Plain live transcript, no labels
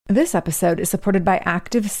This episode is supported by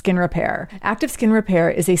Active Skin Repair. Active Skin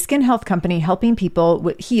Repair is a skin health company helping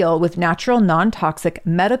people heal with natural, non-toxic,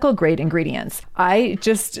 medical-grade ingredients. I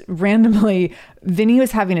just randomly, Vinny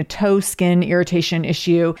was having a toe skin irritation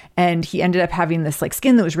issue, and he ended up having this like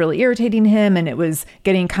skin that was really irritating him, and it was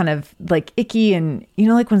getting kind of like icky, and you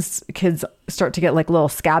know, like when kids start to get like little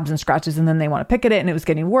scabs and scratches and then they want to pick at it, and it was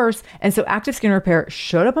getting worse. And so Active Skin Repair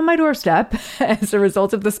showed up on my doorstep as a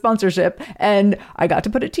result of the sponsorship, and I got to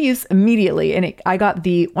put it to use immediately. And I got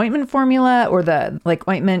the ointment formula, or the like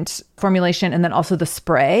ointment formulation, and then also the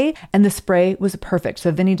spray, and the spray was perfect. So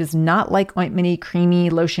Vinny does not like ointmenty, creamy,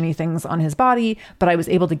 lotiony things on his body, but I was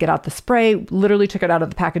able to get out the spray, literally took it out of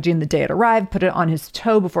the packaging the day it arrived, put it on his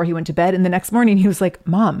toe before he went to bed. And the next morning he was like,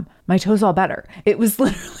 "Mom, my toe's all better." It was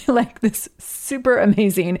literally like this super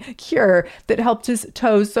amazing cure that helped his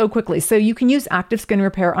toes so quickly. So you can use Active Skin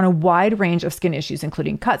Repair on a wide range of skin issues,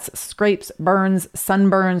 including cuts, scrapes, burns,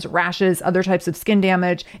 sunburns, rashes, other types of skin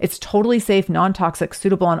damage. It's totally safe, non-toxic,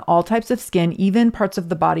 suitable on all types of skin, even parts of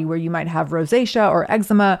the body where you might have rosacea or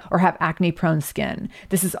eczema or have acne-prone skin.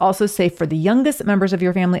 This is also safe for the youngest members of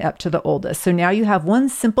your family up to the oldest. So now you have one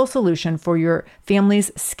simple solution for your family's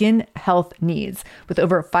skin health needs. With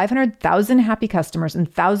over 500,000 happy customers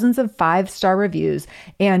and thousands of 5-star reviews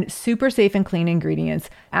and super safe and clean ingredients,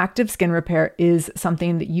 Active Skin Repair is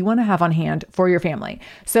something that you want to have on hand for your family.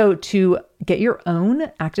 So to get your own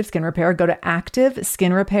Active Skin Repair, go to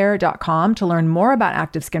activeskinrepair.com to learn more about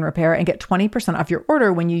Active Skin Repair and get 20% off your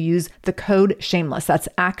order when you use the code SHAMELESS. That's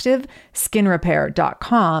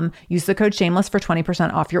activeskinrepair.com. Use the code SHAMELESS for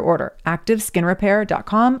 20% off your order.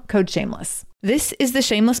 activeskinrepair.com, code SHAMELESS. This is the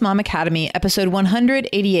Shameless Mom Academy, episode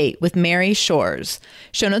 188 with Mary Shores.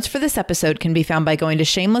 Show notes for this episode can be found by going to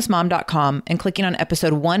shamelessmom.com and clicking on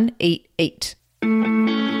episode 188.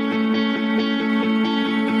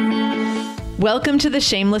 Welcome to the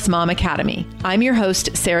Shameless Mom Academy. I'm your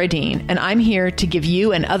host, Sarah Dean, and I'm here to give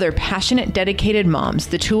you and other passionate, dedicated moms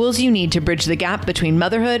the tools you need to bridge the gap between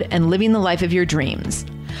motherhood and living the life of your dreams.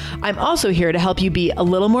 I'm also here to help you be a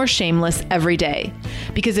little more shameless every day.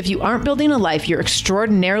 Because if you aren't building a life you're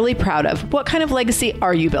extraordinarily proud of, what kind of legacy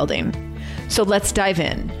are you building? So let's dive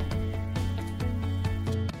in.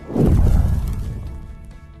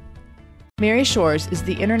 Mary Shores is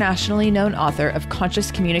the internationally known author of Conscious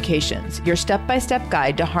Communications, your step-by-step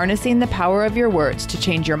guide to harnessing the power of your words to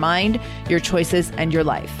change your mind, your choices, and your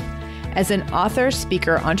life. As an author,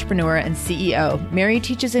 speaker, entrepreneur, and CEO, Mary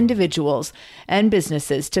teaches individuals and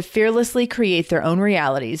businesses to fearlessly create their own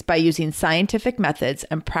realities by using scientific methods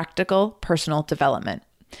and practical personal development.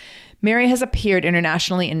 Mary has appeared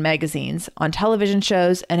internationally in magazines, on television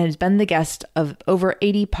shows, and has been the guest of over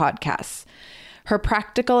 80 podcasts. Her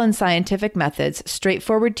practical and scientific methods,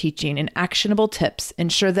 straightforward teaching, and actionable tips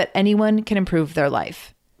ensure that anyone can improve their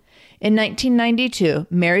life. In 1992,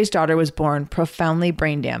 Mary's daughter was born profoundly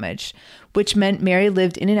brain damaged, which meant Mary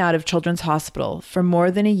lived in and out of Children's Hospital for more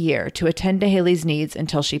than a year to attend to Haley's needs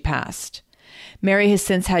until she passed. Mary has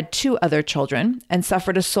since had 2 other children and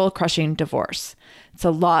suffered a soul-crushing divorce. It's a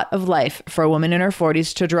lot of life for a woman in her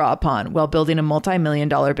 40s to draw upon while building a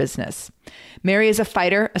multi-million-dollar business. Mary is a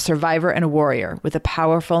fighter, a survivor, and a warrior with a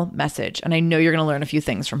powerful message, and I know you're going to learn a few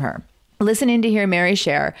things from her. Listen in to hear Mary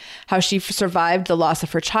share how she survived the loss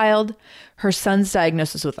of her child, her son's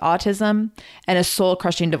diagnosis with autism, and a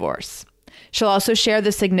soul-crushing divorce. She'll also share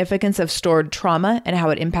the significance of stored trauma and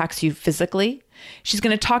how it impacts you physically. She's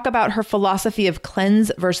going to talk about her philosophy of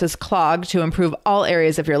cleanse versus clog to improve all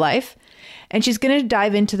areas of your life. And she's going to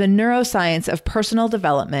dive into the neuroscience of personal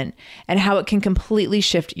development and how it can completely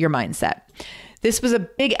shift your mindset. This was a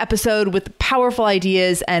big episode with powerful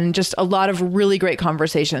ideas and just a lot of really great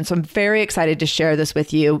conversation. So I'm very excited to share this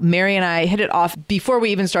with you. Mary and I hit it off before we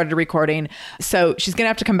even started recording. So she's going to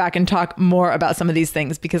have to come back and talk more about some of these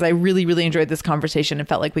things because I really, really enjoyed this conversation and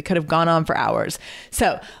felt like we could have gone on for hours.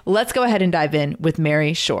 So let's go ahead and dive in with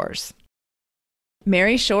Mary Shores.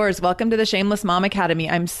 Mary Shores, welcome to the Shameless Mom Academy.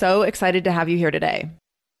 I'm so excited to have you here today.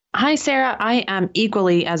 Hi, Sarah. I am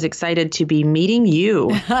equally as excited to be meeting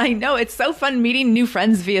you. I know. It's so fun meeting new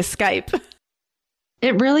friends via Skype.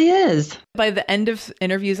 It really is. By the end of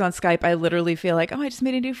interviews on Skype, I literally feel like, oh, I just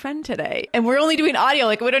made a new friend today. And we're only doing audio.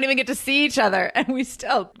 Like, we don't even get to see each other. And we're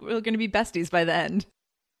going to be besties by the end.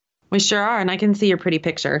 We sure are. And I can see your pretty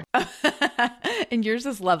picture. And yours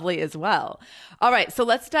is lovely as well. All right. So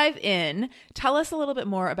let's dive in. Tell us a little bit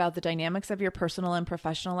more about the dynamics of your personal and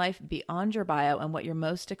professional life beyond your bio and what you're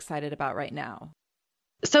most excited about right now.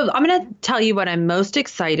 So I'm going to tell you what I'm most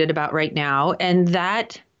excited about right now. And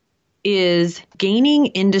that is gaining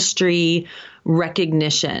industry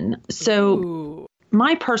recognition. So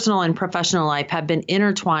my personal and professional life have been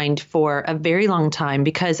intertwined for a very long time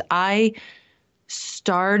because I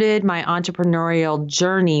started my entrepreneurial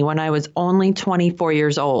journey when I was only 24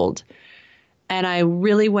 years old. And I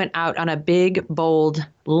really went out on a big, bold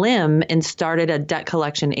limb and started a debt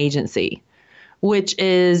collection agency, which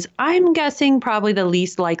is, I'm guessing, probably the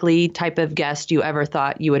least likely type of guest you ever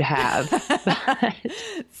thought you would have.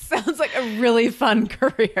 Sounds like a really fun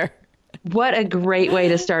career. What a great way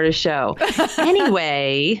to start a show.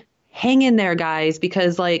 Anyway, hang in there, guys,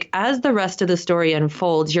 because as the rest of the story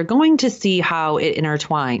unfolds, you're going to see how it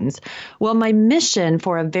intertwines. Well, my mission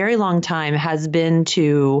for a very long time has been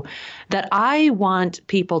that I want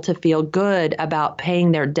people to feel good about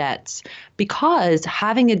paying their debts, because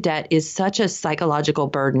having a debt is such a psychological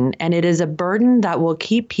burden, and it is a burden that will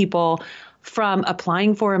keep people from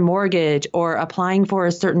applying for a mortgage or applying for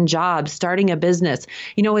a certain job, starting a business.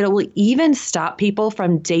 It will even stop people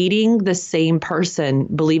from dating the same person,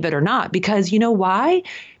 believe it or not. Because you know why?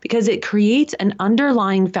 Because it creates an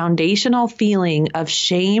underlying foundational feeling of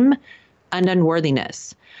shame and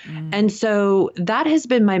unworthiness. And so that has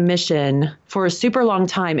been my mission for a super long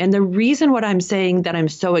time. And the reason what I'm saying that I'm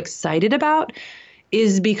so excited about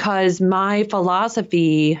is because my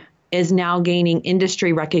philosophy is now gaining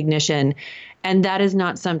industry recognition. And that is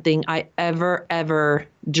not something I ever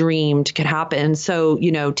dreamed could happen. So,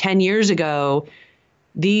 10 years ago,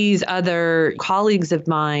 these other colleagues of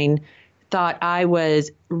mine thought I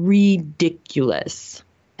was ridiculous.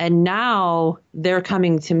 And now they're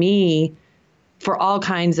coming to me for all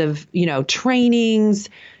kinds of, trainings,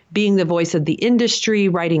 being the voice of the industry,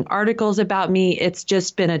 writing articles about me. It's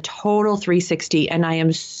just been a total 360. And I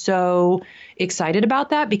am so excited about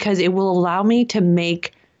that because it will allow me to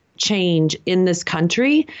make change in this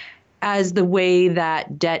country as the way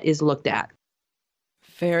that debt is looked at.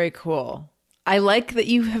 Very cool. I like that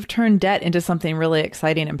you have turned debt into something really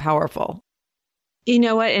exciting and powerful. You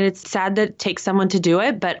know what? And it's sad that it takes someone to do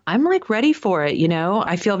it, but I'm ready for it.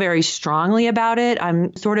 I feel very strongly about it.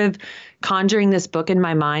 I'm sort of conjuring this book in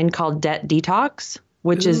my mind called Debt Detox,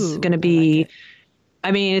 which is going to be,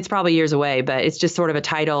 it's probably years away, but it's just sort of a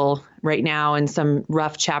title right now and some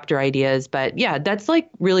rough chapter ideas. But yeah, that's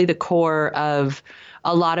really the core of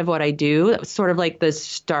a lot of what I do. It's sort of the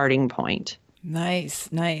starting point. Nice.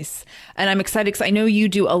 And I'm excited because I know you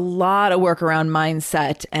do a lot of work around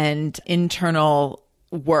mindset and internal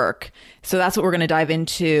work. So that's what we're going to dive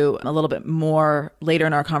into a little bit more later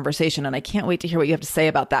in our conversation. And I can't wait to hear what you have to say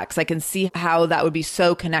about that, because I can see how that would be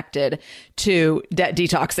so connected to debt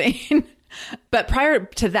detoxing. But prior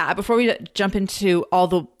to that, before we jump into all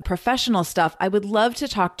the professional stuff, I would love to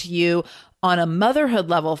talk to you on a motherhood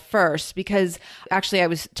level first, because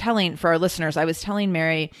actually for our listeners, I was telling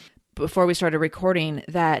Mary before we started recording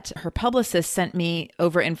that her publicist sent me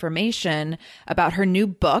over information about her new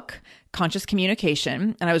book, Conscious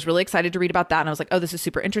Communication. And I was really excited to read about that. And I was like, oh, this is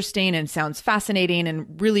super interesting and sounds fascinating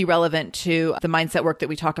and really relevant to the mindset work that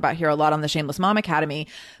we talk about here a lot on the Shameless Mom Academy.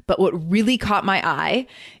 But what really caught my eye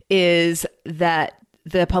is that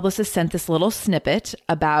the publicist sent this little snippet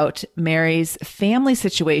about Mary's family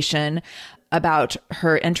situation, about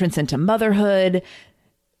her entrance into motherhood,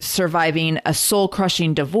 surviving a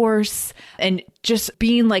soul-crushing divorce, and just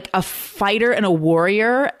being a fighter and a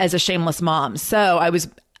warrior as a shameless mom. So I was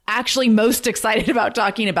actually most excited about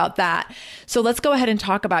talking about that. So let's go ahead and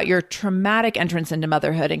talk about your traumatic entrance into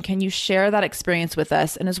motherhood. And can you share that experience with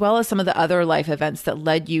us, and as well as some of the other life events that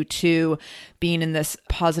led you to being in this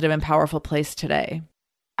positive and powerful place today?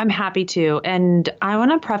 I'm happy to. And I want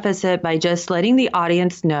to preface it by just letting the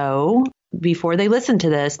audience know before they listen to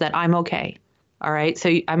this that I'm okay. All right. So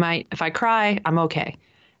if I cry, I'm okay.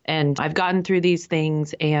 And I've gotten through these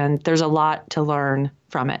things, and there's a lot to learn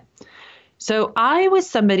from it. So I was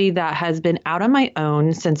somebody that has been out on my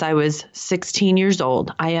own since I was 16 years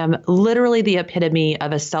old. I am literally the epitome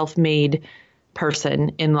of a self-made person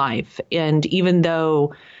in life. And even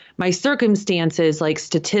though my circumstances,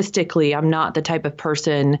 statistically, I'm not the type of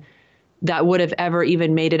person that would have ever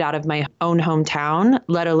even made it out of my own hometown,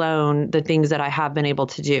 let alone the things that I have been able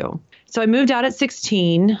to do. So I moved out at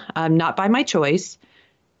 16, not by my choice.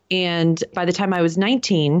 And by the time I was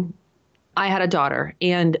 19, I had a daughter,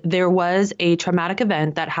 and there was a traumatic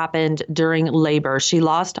event that happened during labor. She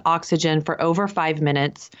lost oxygen for over 5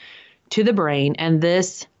 minutes to the brain, and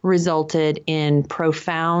this resulted in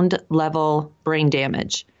profound level brain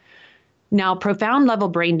damage. Now, profound level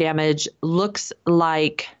brain damage looks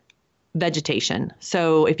like vegetation.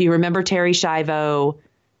 So if you remember Terri Schiavo,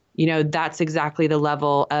 that's exactly the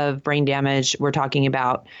level of brain damage we're talking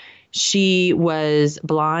about. She was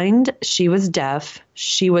blind. She was deaf.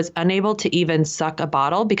 She was unable to even suck a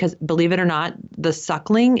bottle because, believe it or not, the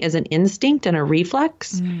suckling is an instinct and a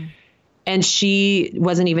reflex. And she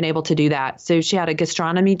wasn't even able to do that. So she had a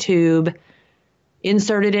gastrostomy tube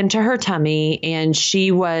inserted into her tummy. And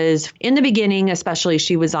she was, in the beginning, especially,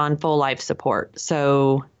 she was on full life support.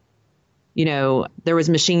 So, there was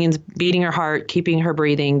machines beating her heart, keeping her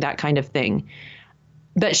breathing, that kind of thing.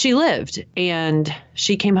 But she lived, and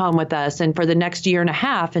she came home with us. And for the next year and a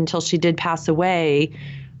half until she did pass away,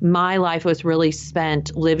 my life was really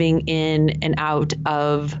spent living in and out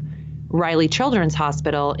of Riley Children's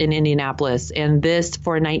Hospital in Indianapolis. And this,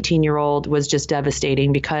 for a 19-year-old, was just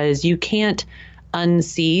devastating because you can't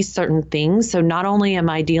unsee certain things. So not only am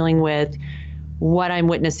I dealing with what I'm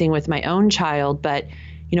witnessing with my own child, but,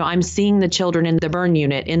 I'm seeing the children in the burn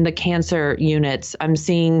unit, in the cancer units. I'm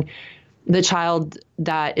seeing the child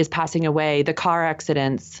that is passing away, the car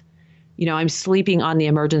accidents. I'm sleeping on the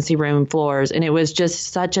emergency room floors. And it was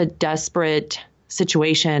just such a desperate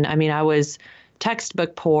situation. I mean, I was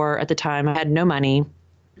textbook poor at the time. I had no money.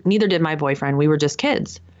 Neither did my boyfriend. We were just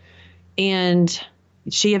kids. And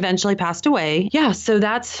she eventually passed away. Yeah, so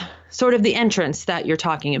that's sort of the entrance that you're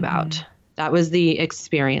talking about. That was the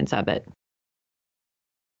experience of it.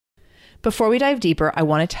 Before we dive deeper, I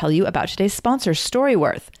want to tell you about today's sponsor,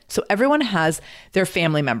 Storyworth. So everyone has their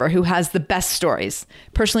family member who has the best stories.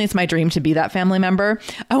 Personally, it's my dream to be that family member.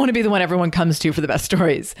 I want to be the one everyone comes to for the best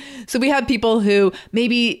stories. So we have people who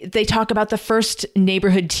maybe they talk about the first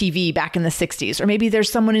neighborhood TV back in the 60s, or maybe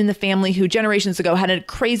there's someone in the family who generations ago had a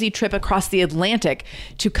crazy trip across the Atlantic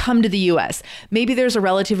to come to the US. Maybe there's a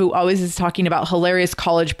relative who always is talking about hilarious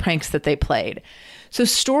college pranks that they played. So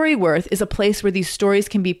Storyworth is a place where these stories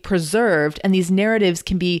can be preserved and these narratives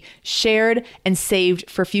can be shared and saved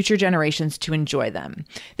for future generations to enjoy them.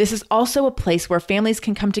 This is also a place where families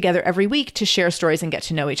can come together every week to share stories and get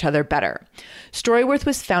to know each other better. Storyworth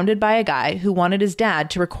was founded by a guy who wanted his dad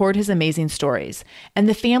to record his amazing stories. And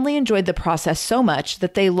the family enjoyed the process so much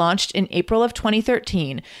that they launched in April of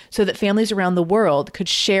 2013 so that families around the world could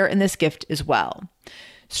share in this gift as well.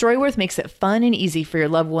 Storyworth makes it fun and easy for your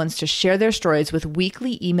loved ones to share their stories with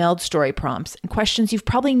weekly emailed story prompts and questions you've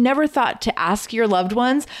probably never thought to ask your loved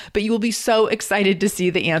ones, but you will be so excited to see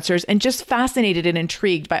the answers and just fascinated and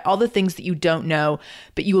intrigued by all the things that you don't know,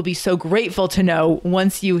 but you will be so grateful to know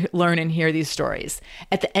once you learn and hear these stories.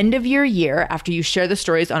 At the end of your year, after you share the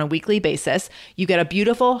stories on a weekly basis, you get a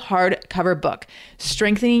beautiful hardcover book,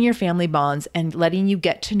 strengthening your family bonds and letting you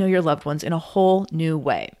get to know your loved ones in a whole new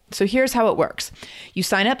way. So here's how it works. You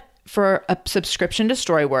sign up for a subscription to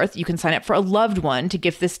Storyworth. You can sign up for a loved one to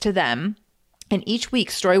give this to them. And each week,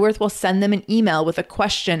 Storyworth will send them an email with a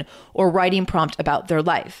question or writing prompt about their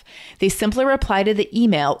life. They simply reply to the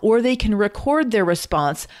email, or they can record their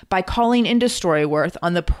response by calling into Storyworth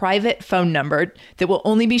on the private phone number that will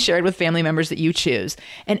only be shared with family members that you choose.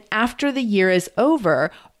 And after the year is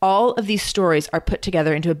over, all of these stories are put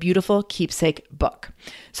together into a beautiful keepsake book.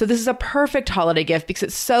 So this is a perfect holiday gift because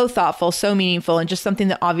it's so thoughtful, so meaningful, and just something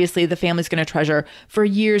that obviously the family's going to treasure for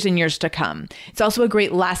years and years to come. It's also a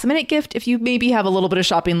great last minute gift if you maybe have a little bit of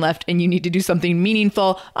shopping left and you need to do something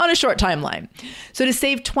meaningful on a short timeline. So to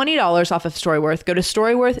save $20 off of Storyworth, go to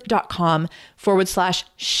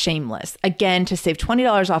storyworth.com/shameless. Again, to save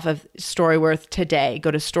 $20 off of Storyworth today, go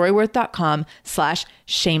to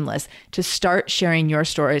storyworth.com/shameless to start sharing your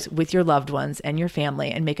stories with your loved ones and your family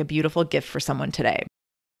and make a beautiful gift for someone today.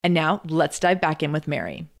 And now let's dive back in with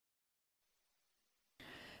Mary.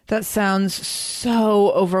 That sounds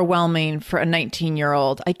so overwhelming for a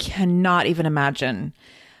 19-year-old. I cannot even imagine.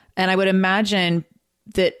 And I would imagine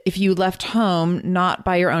that if you left home, not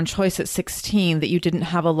by your own choice at 16, that you didn't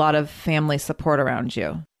have a lot of family support around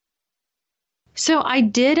you. So I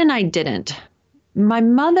did and I didn't. My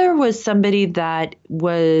mother was somebody that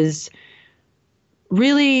was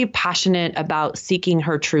really passionate about seeking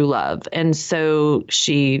her true love. And so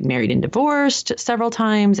she married and divorced several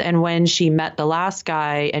times. And when she met the last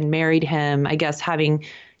guy and married him, I guess having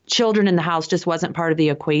children in the house just wasn't part of the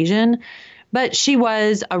equation. But she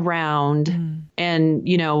was around and,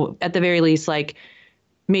 at the very least,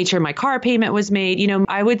 made sure my car payment was made.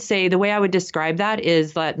 I would say the way I would describe that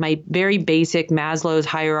is that my very basic Maslow's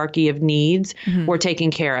hierarchy of needs were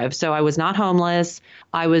taken care of. So I was not homeless.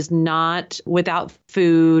 I was not without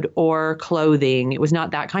food or clothing. It was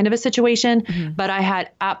not that kind of a situation, but I had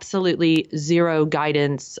absolutely zero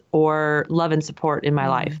guidance or love and support in my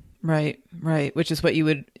life. Right. Which is what you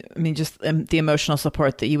would, just the emotional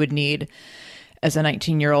support that you would need. as a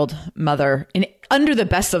 19-year-old mother under the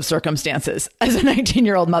best of circumstances as a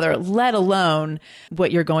 19-year-old mother, let alone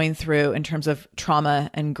what you're going through in terms of trauma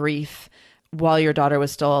and grief while your daughter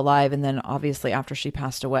was still alive. And then obviously after she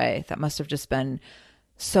passed away, that must have just been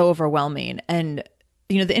so overwhelming. And,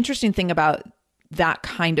 the interesting thing about that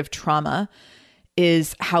kind of trauma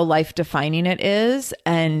is how life-defining it is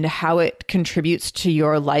and how it contributes to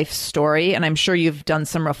your life story. And I'm sure you've done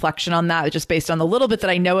some reflection on that just based on the little bit that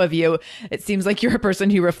I know of you. It seems like you're a person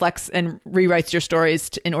who reflects and rewrites your stories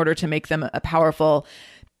in order to make them a powerful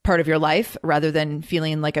part of your life rather than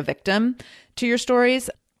feeling like a victim to your stories.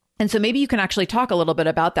 And so maybe you can actually talk a little bit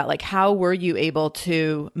about that. Like, how were you able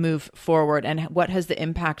to move forward, and what has the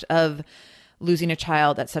impact of losing a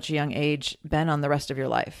child at such a young age been on the rest of your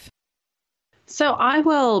life? So I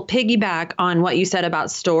will piggyback on what you said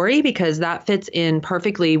about story, because that fits in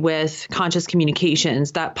perfectly with conscious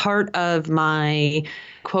communications. That part of my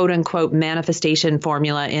quote unquote manifestation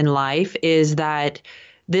formula in life is that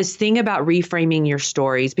this thing about reframing your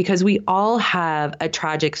stories, because we all have a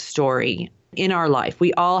tragic story in our life.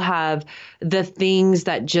 We all have the things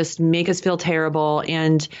that just make us feel terrible.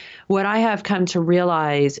 And what I have come to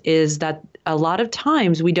realize is that a lot of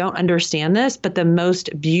times we don't understand this, but the most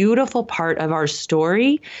beautiful part of our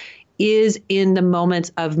story is in the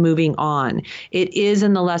moments of moving on. It is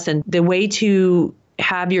in the lesson. The way to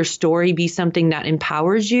have your story be something that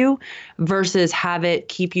empowers you versus have it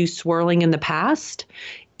keep you swirling in the past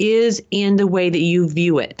is in the way that you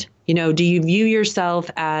view it. Do you view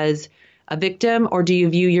yourself as a victim, or do you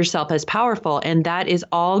view yourself as powerful? And that is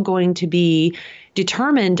all going to be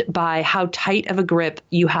determined by how tight of a grip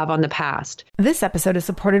you have on the past. This episode is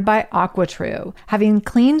supported by AquaTrue. Having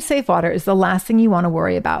clean, safe water is the last thing you want to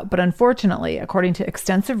worry about. But unfortunately, according to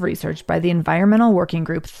extensive research by the Environmental Working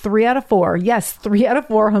Group, 3 out of 4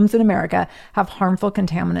 homes in America have harmful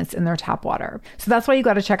contaminants in their tap water. So that's why you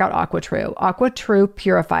got to check out AquaTrue. AquaTrue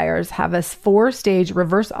purifiers have a 4-stage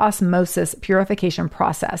reverse osmosis purification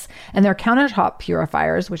process. And their countertop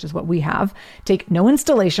purifiers, which is what we have, take no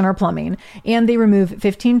installation or plumbing, and they remove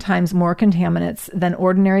 15 times more contaminants than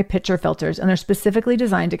ordinary pitcher filters, and they're specifically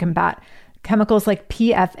designed to combat chemicals like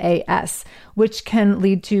PFAS, which can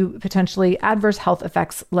lead to potentially adverse health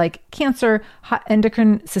effects like cancer,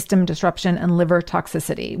 endocrine system disruption, and liver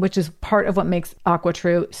toxicity, which is part of what makes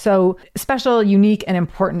AquaTrue so special, unique, and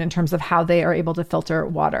important in terms of how they are able to filter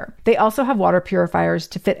water. They also have water purifiers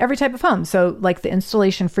to fit every type of home. So like the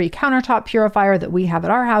installation-free countertop purifier that we have at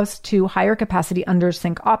our house to higher capacity under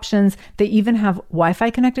sink options. They even have Wi-Fi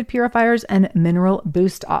connected purifiers and mineral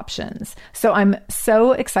boost options. So I'm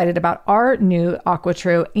so excited about our new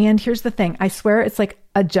AquaTrue. And here's the thing, I swear it's like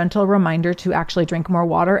a gentle reminder to actually drink more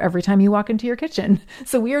water every time you walk into your kitchen.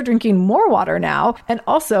 So we are drinking more water now, and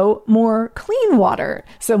also more clean water.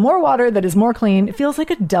 So more water that is more clean. It feels like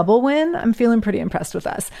a double win. I'm feeling pretty impressed with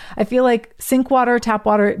us. I feel like sink water, tap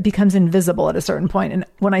water becomes invisible at a certain point. And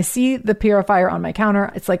when I see the purifier on my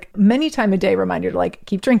counter, it's like many time a day reminder to like,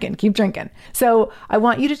 keep drinking, keep drinking. So I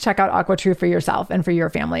want you to check out AquaTrue for yourself and for your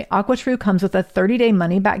family. AquaTrue comes with a 30-day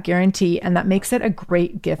money-back guarantee, and that makes it a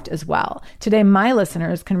great gift as well. Today, my listeners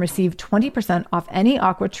can receive 20% off any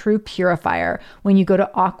AquaTrue purifier when you go to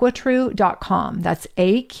aquatrue.com. That's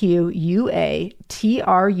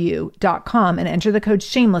AQUATRU.com and enter the code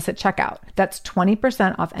shameless at checkout. That's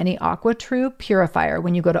 20% off any AquaTrue purifier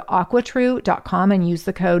when you go to aquatrue.com and use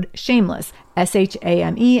the code shameless,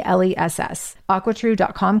 SHAMELESS.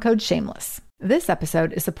 aquatrue.com code shameless. This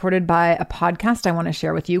episode is supported by a podcast I want to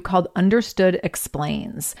share with you called Understood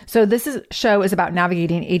Explains. So show is about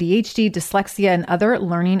navigating ADHD, dyslexia, and other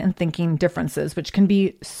learning and thinking differences, which can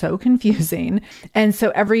be so confusing. And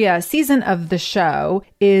so every season of the show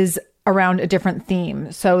is around a different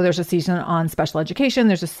theme. So there's a season on special education,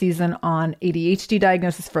 there's a season on ADHD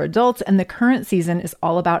diagnosis for adults, and the current season is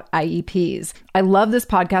all about IEPs. I love this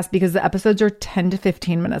podcast because the episodes are 10 to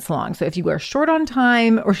 15 minutes long. So if you are short on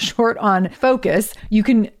time or short on focus, you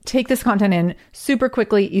can take this content in super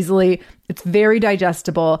quickly, easily. It's very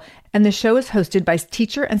digestible. And the show is hosted by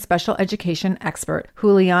teacher and special education expert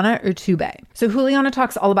Juliana Urtubey. So Juliana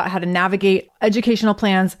talks all about how to navigate educational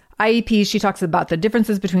plans, IEPs. She talks about the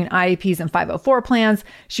differences between IEPs and 504 plans.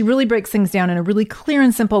 She really breaks things down in a really clear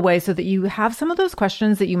and simple way so that you have some of those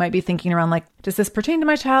questions that you might be thinking around, like, does this pertain to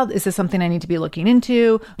my child? Is this something I need to be looking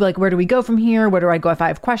into? Like, where do we go from here? Where do I go if I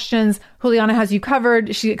have questions? Juliana has you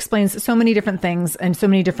covered. She explains so many different things and so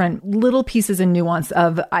many different little pieces and nuance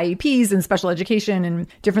of IEPs and special education and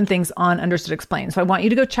different things on Understood Explains. So I want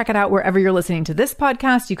you to go check it out wherever you're listening to this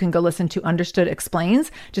podcast. You can go listen to Understood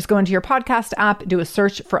Explains. Just go into your podcast app, do a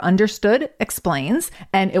search for Understood Explains,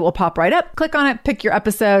 and it will pop right up. Click on it, pick your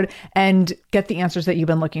episode, and get the answers that you've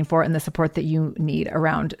been looking for and the support that you need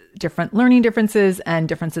around different learning differences and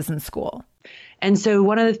differences in school. And so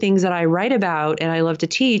one of the things that I write about and I love to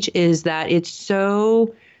teach is that it's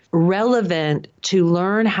so relevant to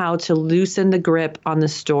learn how to loosen the grip on the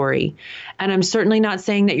story. And I'm certainly not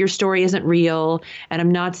saying that your story isn't real, and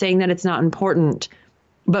I'm not saying that it's not important.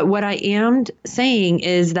 But what I am saying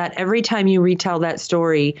is that every time you retell that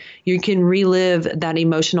story, you can relive that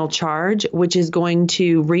emotional charge, which is going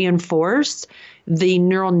to reinforce the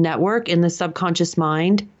neural network in the subconscious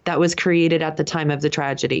mind that was created at the time of the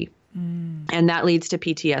tragedy. And that leads to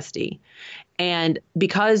PTSD. And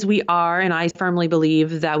because we are, and I firmly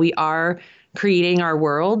believe that we are creating our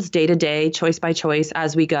worlds day to day, choice by choice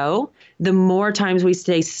as we go, the more times we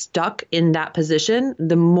stay stuck in that position,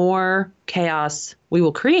 the more chaos we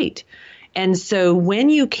will create. And so when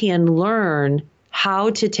you can learn how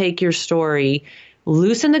to take your story,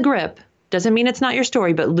 loosen the grip, doesn't mean it's not your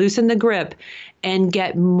story, but loosen the grip and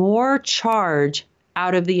get more charge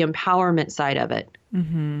out of the empowerment side of it,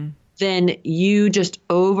 then you just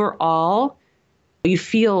overall, you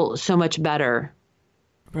feel so much better.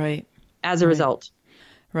 Right. As a result.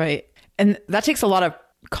 Right. And that takes a lot of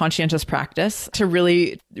conscientious practice to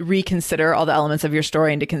really reconsider all the elements of your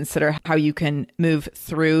story and to consider how you can move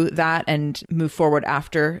through that and move forward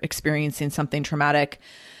after experiencing something traumatic.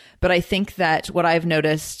 But I think that what I've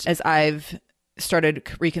noticed as I've started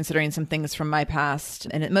reconsidering some things from my past,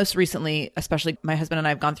 and most recently, especially my husband and I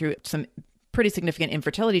have gone through some pretty significant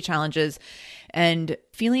infertility challenges, and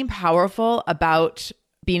feeling powerful about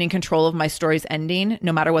being in control of my story's ending,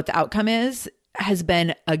 no matter what the outcome is, has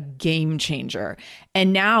been a game changer.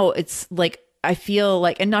 And now it's like, I feel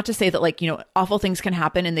like, and not to say that like, awful things can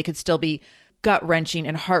happen and they could still be gut wrenching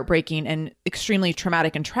and heartbreaking and extremely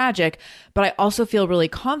traumatic and tragic, but I also feel really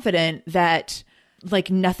confident that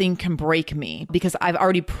like nothing can break me because I've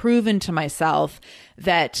already proven to myself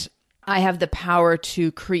that I have the power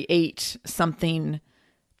to create something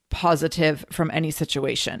positive from any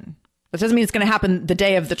situation. That doesn't mean it's going to happen the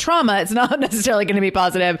day of the trauma. It's not necessarily going to be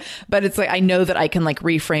positive, but it's like, I know that I can like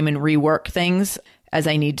reframe and rework things as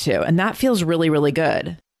I need to. And that feels really, really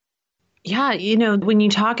good. Yeah. When you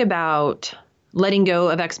talk about letting go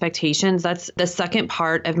of expectations, that's the second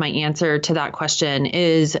part of my answer to that question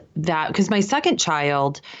is that because my second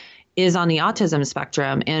child is on the autism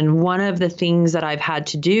spectrum. And one of the things that I've had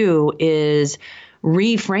to do is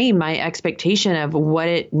reframe my expectation of what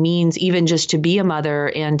it means even just to be a mother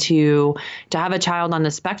and to have a child on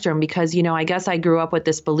the spectrum. Because, I guess I grew up with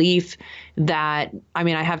this belief that, I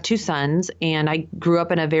have two sons and I grew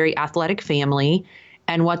up in a very athletic family.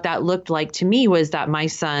 And what that looked like to me was that my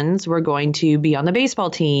sons were going to be on the baseball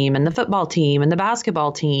team and the football team and the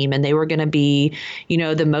basketball team. And they were going to be,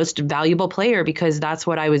 the most valuable player because that's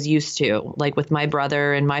what I was used to, like with my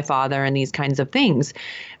brother and my father and these kinds of things.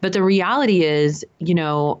 But the reality is,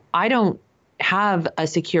 I don't have a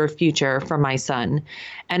secure future for my son.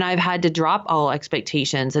 And I've had to drop all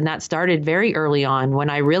expectations. And that started very early on when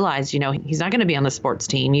I realized, he's not going to be on the sports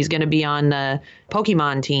team. He's going to be on the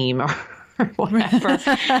Pokemon team or whatever,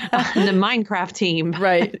 the Minecraft team.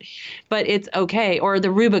 Right. But it's okay. Or the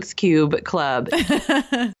Rubik's Cube club.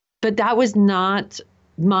 But that was not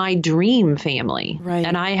my dream family. Right.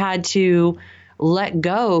 And I had to let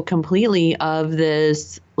go completely of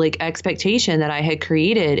this like expectation that I had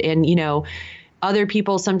created. And, other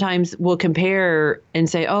people sometimes will compare and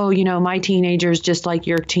say, oh, my teenager's just like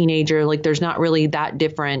your teenager. Like there's not really that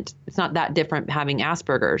different. It's not that different having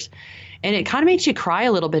Asperger's. And it kind of makes you cry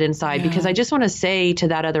a little bit inside because I just want to say to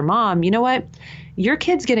that other mom, you know what? Your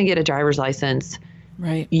kid's going to get a driver's license.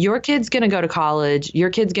 Right. Your kid's going to go to college. Your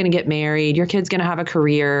kid's going to get married. Your kid's going to have a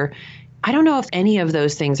career. I don't know if any of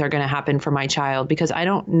those things are going to happen for my child because I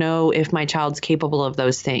don't know if my child's capable of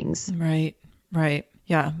those things. Right. Right.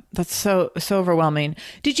 Yeah. That's so overwhelming.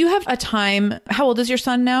 Did you have a time? How old is your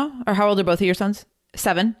son now? Or how old are both of your sons?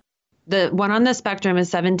 7? The one on the spectrum is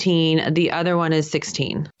 17. The other one is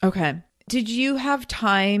 16. Okay. Did you have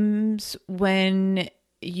times when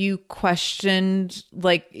you questioned,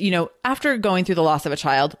 like, after going through the loss of a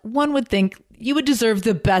child, one would think you would deserve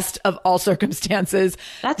the best of all circumstances.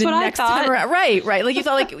 That's what I thought. Right. Like you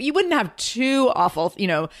thought like you wouldn't have too awful,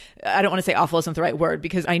 I don't want to say awful isn't the right word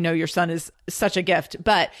because I know your son is such a gift,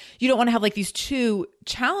 but you don't want to have like these two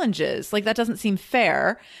challenges. Like that doesn't seem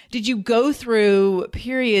fair. Did you go through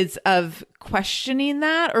periods of questioning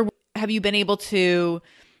that, or have you been able to,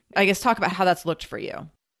 I guess, talk about how that's looked for you?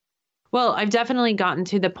 Well, I've definitely gotten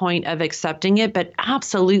to the point of accepting it, but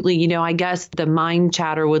absolutely, I guess the mind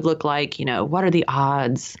chatter would look like, what are the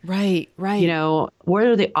odds? Right, right. What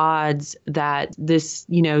are the odds that this,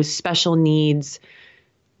 special needs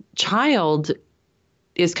child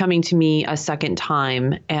is coming to me a second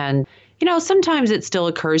time? And, sometimes it still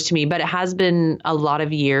occurs to me, but it has been a lot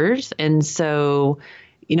of years. And so,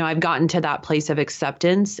 I've gotten to that place of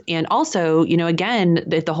acceptance. And also, again,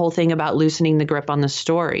 the whole thing about loosening the grip on the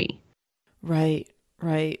story. Right,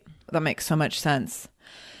 right. That makes so much sense.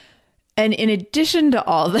 And in addition to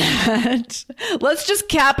all that, let's just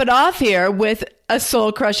cap it off here with a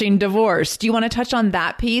soul-crushing divorce. Do you want to touch on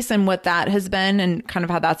that piece and what that has been and kind of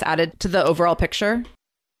how that's added to the overall picture?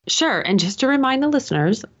 Sure. And just to remind the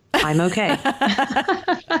listeners, I'm okay.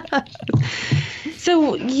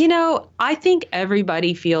 So, I think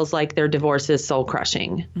everybody feels like their divorce is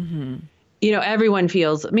soul-crushing. Mm-hmm. Everyone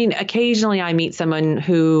feels, occasionally I meet someone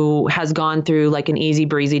who has gone through like an easy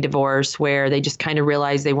breezy divorce where they just kind of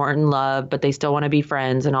realize they weren't in love, but they still want to be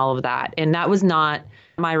friends and all of that. And that was not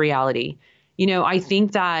my reality. I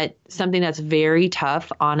think that something that's very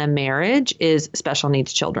tough on a marriage is special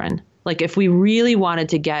needs children. Like if we really wanted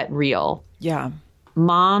to get real. Yeah.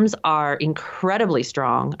 Moms are incredibly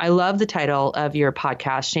strong. I love the title of your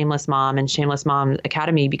podcast, Shameless Mom and Shameless Mom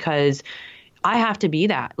Academy, because I have to be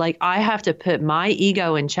that. Like I have to put my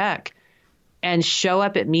ego in check and show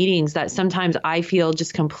up at meetings that sometimes I feel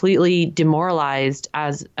just completely demoralized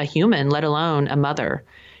as a human, let alone a mother,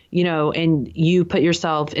 and you put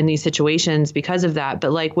yourself in these situations because of that.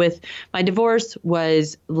 But like with my divorce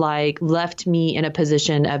was like left me in a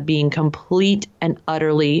position of being complete and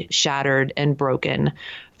utterly shattered and broken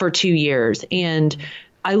for 2 years. And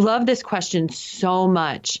I love this question so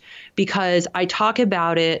much because I talk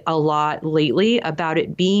about it a lot lately, about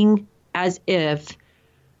it being as if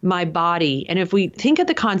my body, and if we think of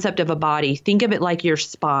the concept of a body, think of it like your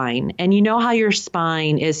spine. And you know how your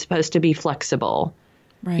spine is supposed to be flexible.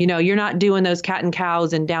 Right. You're not doing those cat and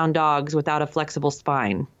cows and down dogs without a flexible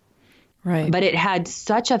spine. Right. But it had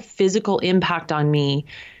such a physical impact on me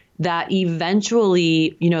that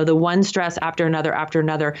eventually, the one stress after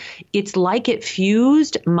another, it's like it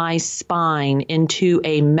fused my spine into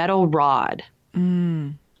a metal rod.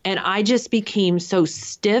 Mm. And I just became so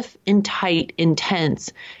stiff and tight,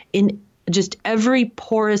 intense in just every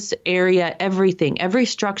porous area, everything, every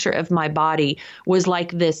structure of my body was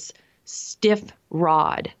like this stiff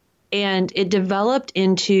rod. And it developed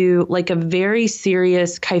into like a very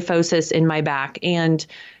serious kyphosis in my back. And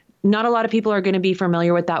not a lot of people are going to be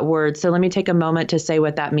familiar with that word. So let me take a moment to say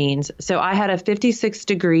what that means. So I had a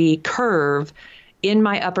 56-degree curve in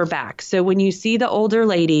my upper back. So when you see the older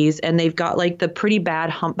ladies and they've got like the pretty bad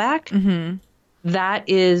humpback, mm-hmm. that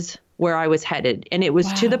is where I was headed. And it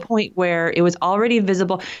was to the point where it was already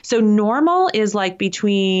visible. So normal is like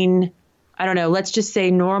between, I don't know, let's just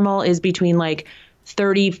say normal is between like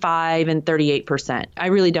 35 and 38%. I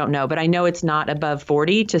really don't know, but I know it's not above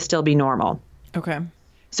 40 to still be normal. Okay.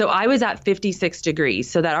 So I was at 56 degrees.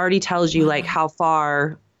 So that already tells you like how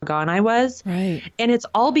far gone I was. Right. And it's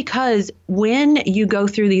all because when you go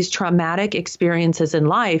through these traumatic experiences in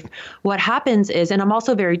life, what happens is, and I'm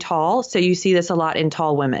also very tall, so you see this a lot in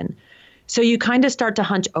tall women. So you kind of start to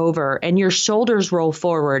hunch over and your shoulders roll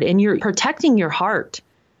forward and you're protecting your heart.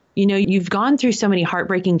 You've gone through so many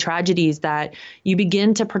heartbreaking tragedies that you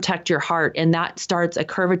begin to protect your heart, and that starts a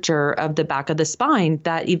curvature of the back of the spine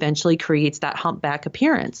that eventually creates that humpback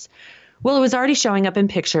appearance. Well, it was already showing up in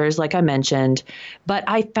pictures, like I mentioned, but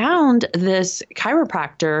I found this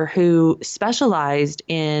chiropractor who specialized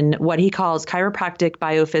in what he calls chiropractic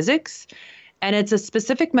biophysics, and it's a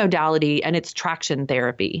specific modality, and it's traction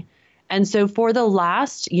therapy. And so for the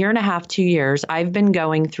last year and a half, 2 years, I've been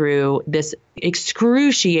going through this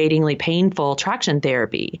excruciatingly painful traction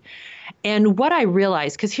therapy. And what I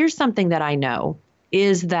realized, because here's something that I know,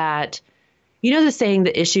 is that, the saying,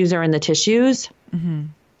 the issues are in the tissues. Mm-hmm.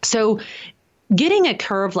 So getting a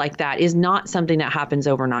curve like that is not something that happens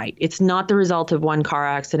overnight. It's not the result of one car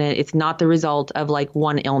accident. It's not the result of like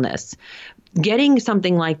one illness. Getting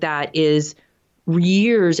something like that is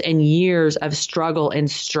years and years of struggle and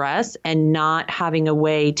stress and not having a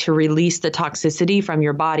way to release the toxicity from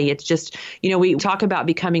your body. It's just, we talk about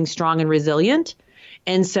becoming strong and resilient.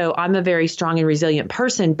 And so I'm a very strong and resilient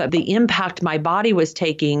person, but the impact my body was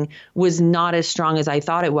taking was not as strong as I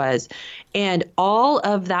thought it was. And all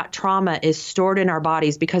of that trauma is stored in our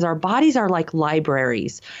bodies because our bodies are like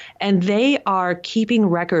libraries, and they are keeping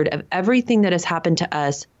record of everything that has happened to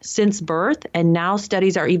us since birth. And now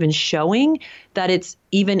studies are even showing that it's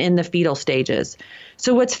even in the fetal stages.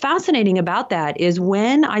 So what's fascinating about that is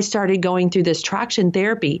when I started going through this traction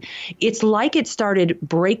therapy, it's like it started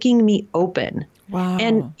breaking me open. Wow.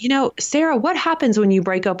 And, Sarah, what happens when you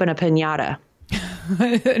break open a piñata?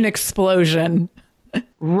 An explosion.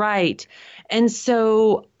 Right. And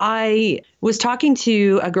so I was talking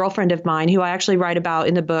to a girlfriend of mine who I actually write about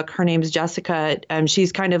in the book. Her name's Jessica.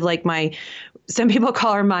 She's kind of like some people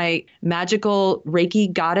call her my magical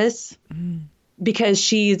Reiki goddess. Because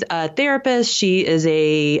she's a therapist, she is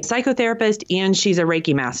a psychotherapist, and she's a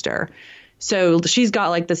Reiki master. So she's got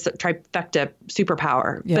like this trifecta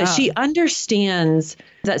superpower. Yeah. But she understands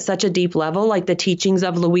at such a deep level, like the teachings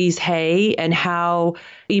of Louise Hay and how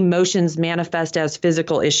emotions manifest as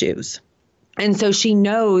physical issues. And so she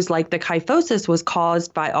knows like the kyphosis was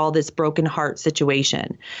caused by all this broken heart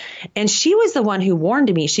situation. And she was the one who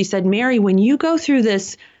warned me. She said, Mary, when you go through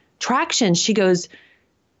this traction, she goes,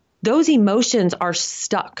 those emotions are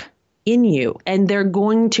stuck in you and they're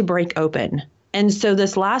going to break open. And so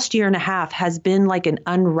this last year and a half has been like an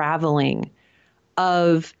unraveling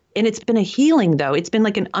and it's been a healing though. It's been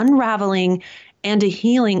like an unraveling and a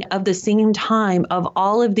healing of the same time of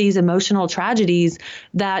all of these emotional tragedies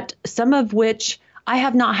that some of which I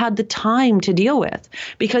have not had the time to deal with.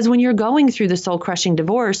 Because when you're going through the soul crushing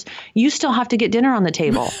divorce, you still have to get dinner on the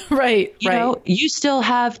table. Right. You still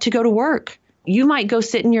have to go to work. You might go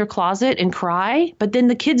sit in your closet and cry, but then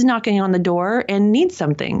the kid's knocking on the door and needs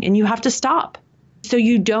something and you have to stop. So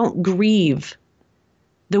you don't grieve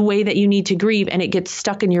the way that you need to grieve and it gets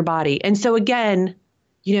stuck in your body. And so again,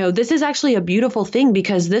 this is actually a beautiful thing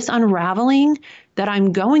because this unraveling that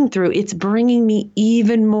I'm going through, it's bringing me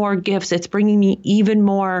even more gifts. It's bringing me even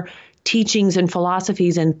more teachings and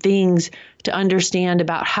philosophies and things to understand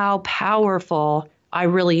about how powerful I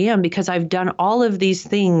really am because I've done all of these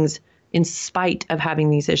things in spite of having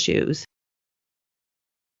these issues.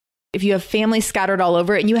 If you have family scattered all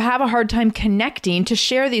over and you have a hard time connecting to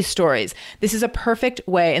share these stories, this is a perfect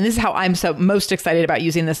way. And this is how I'm so most excited about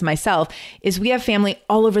using this myself is we have family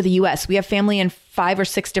all over the US. We have family in 5 or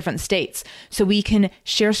 6 different states. So we can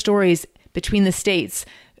share stories between the states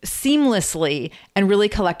seamlessly and really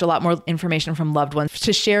collect a lot more information from loved ones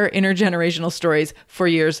to share intergenerational stories for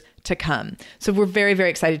years to come. So we're very,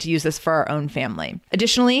 very excited to use this for our own family.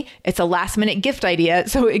 Additionally, it's a last minute gift idea.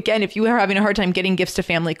 So again, if you are having a hard time getting gifts to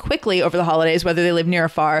family quickly over the holidays, whether they live near or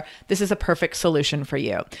far, this is a perfect solution for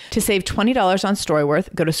you. To save $20 on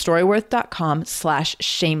Storyworth, go to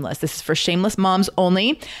storyworth.com/shameless. This is for shameless moms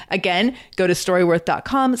only. Again, go to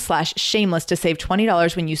storyworth.com/shameless to save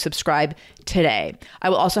 $20 when you subscribe today. I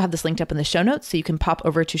will also have this linked up in the show notes, so you can pop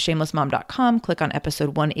over to shamelessmom.com, click on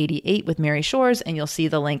episode 188 with Mary Shores, and you'll see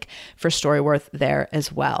the link for Storyworth there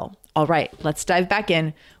as well. All right, let's dive back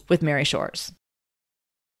in with Mary Shores.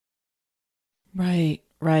 Right.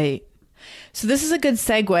 So this is a good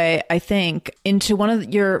segue, I think, into one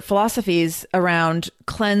of your philosophies around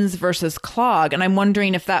cleanse versus clog. And I'm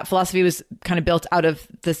wondering if that philosophy was kind of built out of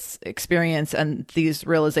this experience and these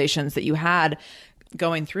realizations that you had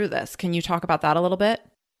going through this. Can you talk about that a little bit?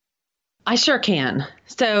 I sure can.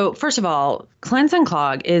 So first of all, cleanse and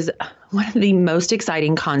clog is one of the most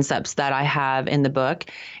exciting concepts that I have in the book.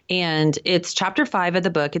 And it's chapter 5 of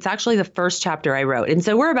the book. It's actually the first chapter I wrote. And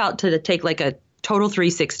so we're about to take like a total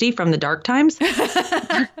 360 from the dark times.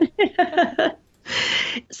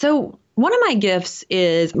 So one of my gifts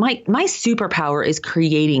is my superpower is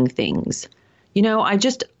creating things. I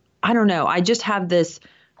just have this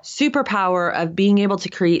superpower of being able to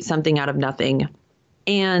create something out of nothing.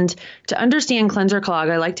 And to understand cleanse or clog,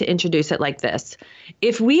 I like to introduce it like this.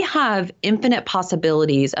 If we have infinite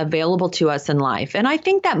possibilities available to us in life, and I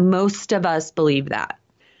think that most of us believe that,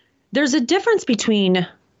 there's a difference between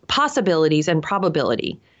possibilities and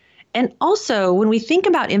probability. And also, when we think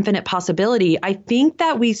about infinite possibility, I think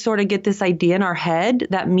that we sort of get this idea in our head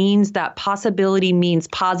that means that possibility means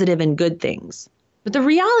positive and good things. But the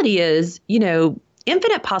reality is,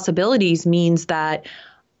 infinite possibilities means that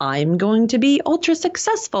I'm going to be ultra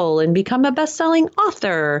successful and become a best-selling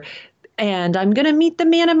author. And I'm going to meet the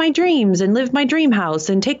man of my dreams and live my dream house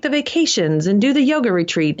and take the vacations and do the yoga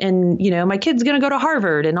retreat. And, my kid's going to go to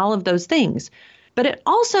Harvard and all of those things. But it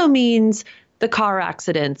also means the car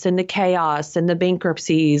accidents and the chaos and the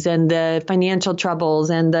bankruptcies and the financial troubles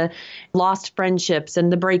and the lost friendships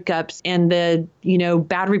and the breakups and the,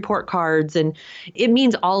 bad report cards. And it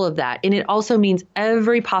means all of that. And it also means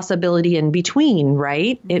every possibility in between,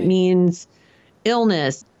 right? It means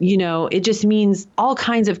illness, it just means all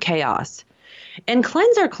kinds of chaos. And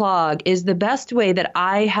cleanse or clog is the best way that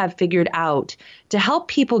I have figured out to help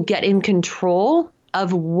people get in control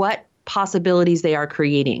of what possibilities they are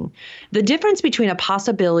creating. The difference between a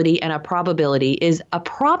possibility and a probability is a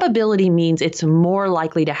probability means it's more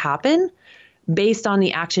likely to happen based on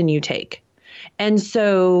the action you take. And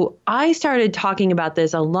so I started talking about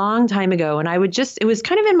this a long time ago, and it was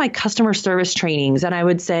kind of in my customer service trainings. And I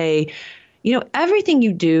would say, everything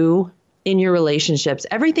you do in your relationships,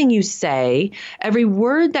 everything you say, every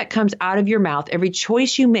word that comes out of your mouth, every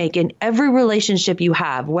choice you make in every relationship you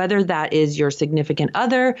have, whether that is your significant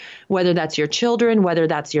other, whether that's your children, whether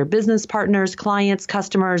that's your business partners, clients,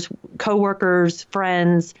 customers, coworkers,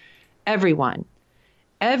 friends, everyone.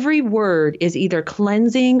 Every word is either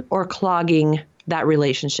cleansing or clogging that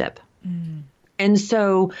relationship. And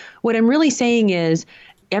so what I'm really saying is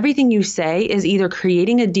everything you say is either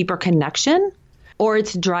creating a deeper connection or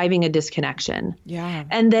it's driving a disconnection. Yeah.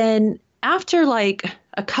 And then after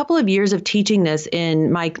a couple of years of teaching this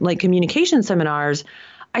in my communication seminars,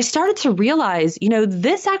 I started to realize,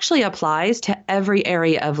 this actually applies to every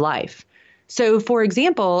area of life. So for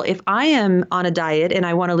example, if I am on a diet and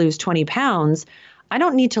I want to lose 20 pounds, I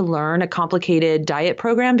don't need to learn a complicated diet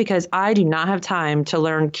program because I do not have time to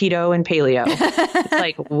learn keto and paleo.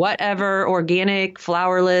 It's whatever, organic,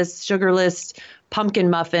 flourless, sugarless, pumpkin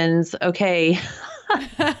muffins. Okay.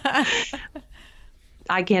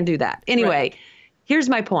 I can't do that. Anyway, Here's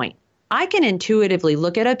my point. I can intuitively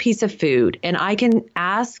look at a piece of food and I can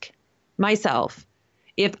ask myself,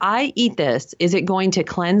 if I eat this, is it going to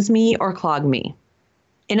cleanse me or clog me?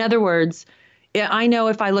 In other words, I know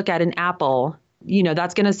if I look at an apple,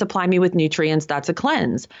 that's going to supply me with nutrients. That's a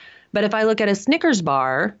cleanse. But if I look at a Snickers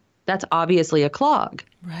bar, that's obviously a clog.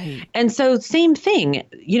 Right. And so same thing,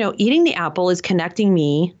 eating the apple is connecting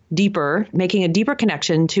me deeper, making a deeper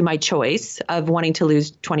connection to my choice of wanting to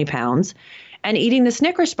lose 20 pounds. And eating the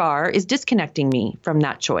Snickers bar is disconnecting me from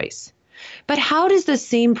that choice. But how does the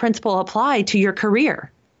same principle apply to your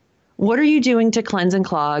career? What are you doing to cleanse and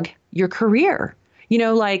clog your career?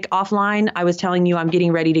 Like offline, I was telling you I'm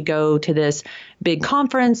getting ready to go to this big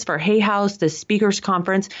conference for Hay House, this speakers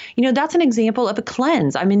conference. That's an example of a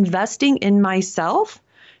cleanse. I'm investing in myself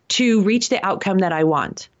to reach the outcome that I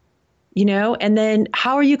want. And then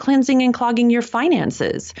how are you cleansing and clogging your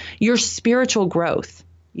finances, your spiritual growth,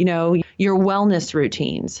 your wellness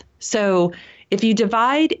routines? So if you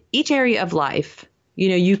divide each area of life,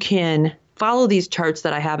 you can follow these charts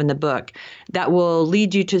that I have in the book that will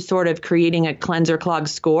lead you to sort of creating a cleanse or clog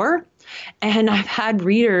score. And I've had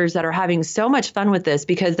readers that are having so much fun with this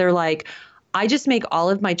because they're like, I just make all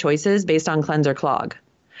of my choices based on cleanse or clog.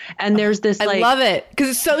 And there's this I love it because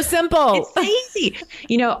it's so simple. It's easy.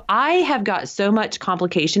 I have got so much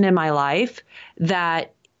complication in my life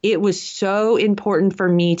that it was so important for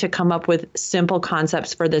me to come up with simple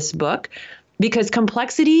concepts for this book because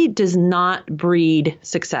complexity does not breed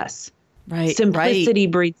success. Right. Simplicity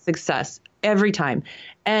breeds success every time.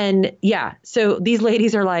 And so these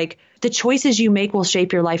ladies are like, the choices you make will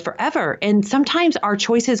shape your life forever. And sometimes our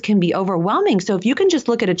choices can be overwhelming. So if you can just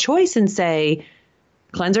look at a choice and say,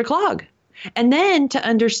 cleanse or clog, and then to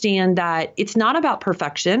understand that it's not about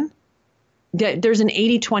perfection, that there's an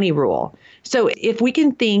 80-20 rule. So if we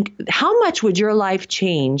can think, how much would your life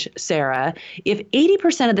change, Sarah, if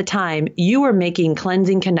 80% of the time you were making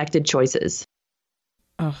cleansing connected choices?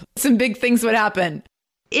 Oh, some big things would happen.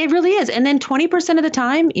 It really is. And then 20% of the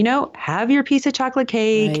time, have your piece of chocolate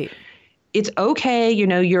cake. Right. It's okay.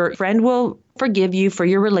 Your friend will forgive you for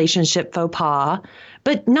your relationship faux pas,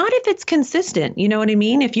 but not if it's consistent. You know what I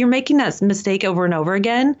mean? If you're making that mistake over and over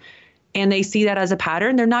again and they see that as a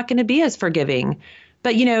pattern, they're not going to be as forgiving.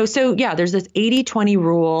 But, there's this 80-20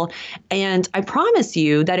 rule. And I promise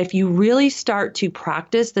you that if you really start to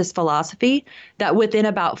practice this philosophy, that within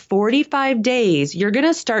about 45 days, you're going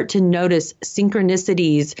to start to notice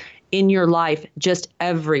synchronicities in your life just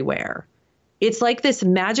everywhere. It's like this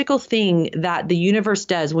magical thing that the universe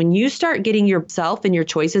does. When you start getting yourself and your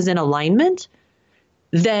choices in alignment,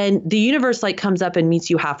 then the universe comes up and meets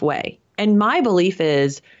you halfway. And my belief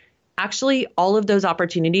is, actually, all of those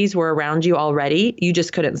opportunities were around you already. You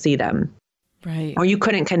just couldn't see them. Right. Or you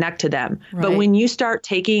couldn't connect to them. Right. But when you start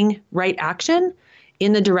taking right action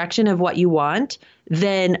in the direction of what you want,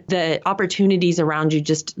 then the opportunities around you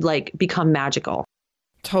just become magical.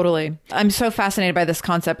 Totally. I'm so fascinated by this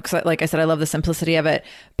concept because, like I said, I love the simplicity of it.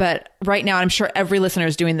 But right now, and I'm sure every listener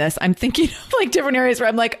is doing this, I'm thinking of like different areas where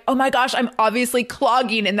I'm like, oh my gosh, I'm obviously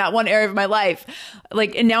clogging in that one area of my life.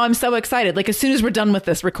 Like, and now I'm so excited. Like, as soon as we're done with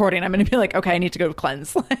this recording, I'm going to be like, okay, I need to go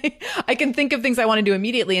cleanse. Like, I can think of things I want to do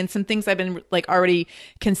immediately, and some things I've been like already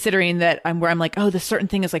considering that where I'm like, oh, this certain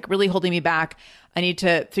thing is like really holding me back. I need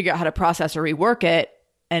to figure out how to process or rework it.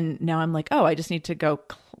 And now I'm like, oh, I just need to go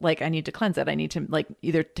I need to cleanse it. I need to like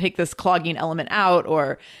either take this clogging element out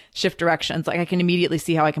or shift directions. Like I can immediately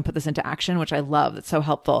see how I can put this into action, which I love. It's so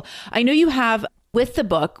helpful. I know you have with the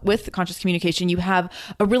book, with Conscious Communication, you have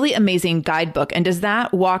a really amazing guidebook. And does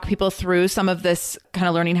that walk people through some of this kind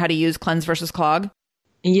of learning how to use cleanse versus clog?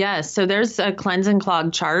 Yes. So there's a cleanse and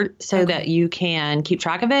clog chart so that you can keep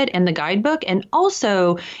track of it in the guidebook. And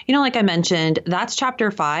also, like I mentioned, that's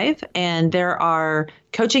chapter 5. And there are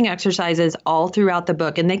coaching exercises all throughout the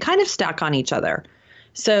book, and they kind of stack on each other.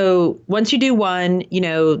 So once you do one,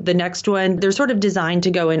 the next one, they're sort of designed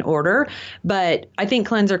to go in order. But I think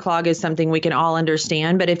cleanse or clog is something we can all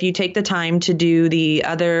understand. But if you take the time to do the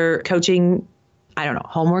other coaching,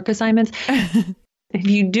 homework assignments, if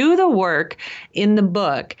you do the work in the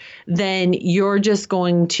book, then you're just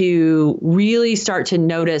going to really start to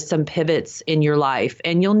notice some pivots in your life.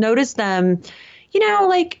 And you'll notice them,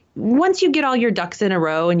 like once you get all your ducks in a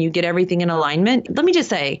row and you get everything in alignment. Let me just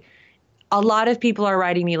say, a lot of people are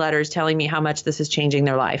writing me letters telling me how much this is changing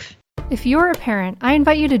their life. If you're a parent, I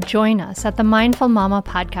invite you to join us at the Mindful Mama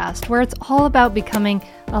podcast, where it's all about becoming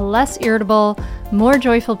a less irritable, more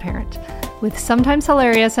joyful parent. With sometimes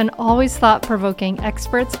hilarious and always thought-provoking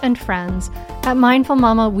experts and friends, at Mindful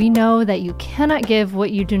Mama, we know that you cannot give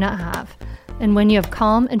what you do not have. And when you have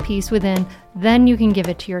calm and peace within, then you can give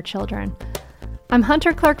it to your children. I'm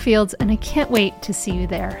Hunter Clark Fields, and I can't wait to see you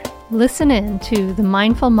there. Listen in to the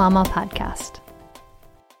Mindful Mama podcast.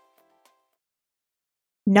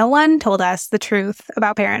 No one told us the truth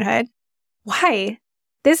about parenthood. Why?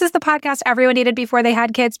 This is the podcast everyone needed before they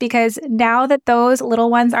had kids, because now that those little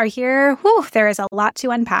ones are here, there is a lot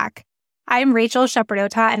to unpack. I'm Rachel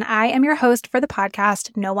Shepardota, and I am your host for the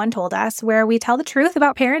podcast No One Told Us, where we tell the truth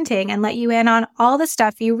about parenting and let you in on all the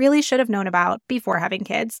stuff you really should have known about before having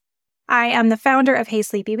kids. I am the founder of Hey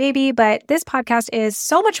Sleepy Baby, but this podcast is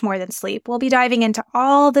so much more than sleep. We'll be diving into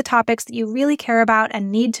all the topics that you really care about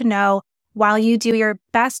and need to know while you do your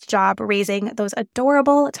best job raising those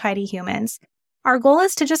adorable tiny humans. Our goal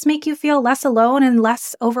is to just make you feel less alone and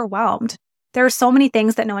less overwhelmed. There are so many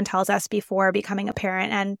things that no one tells us before becoming a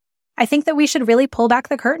parent, and I think that we should really pull back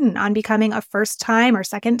the curtain on becoming a first-time or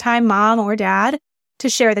second-time mom or dad to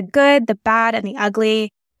share the good, the bad, and the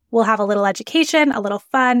ugly. We'll have a little education, a little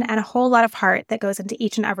fun, and a whole lot of heart that goes into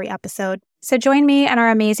each and every episode. So join me and our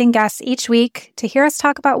amazing guests each week to hear us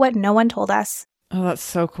talk about what no one told us. Oh, that's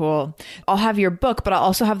so cool. I'll have your book, but I'll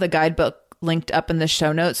also have the guidebook linked up in the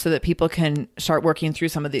show notes so that people can start working through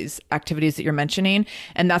some of these activities that you're mentioning.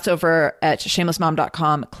 And that's over at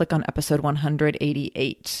shamelessmom.com. Click on episode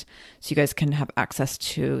 188 so you guys can have access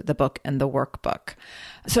to the book and the workbook.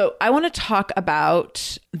 So I want to talk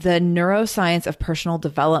about the neuroscience of personal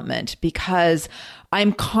development, because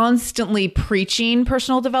I'm constantly preaching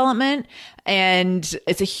personal development, and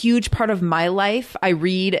it's a huge part of my life. I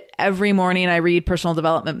read every morning. I read personal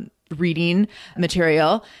development reading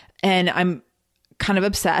material, and I'm kind of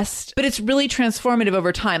obsessed, but it's really transformative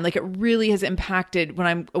over time. Like, it really has impacted when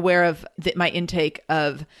I'm aware of my intake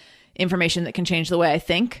of information that can change the way I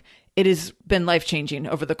think. It has been life-changing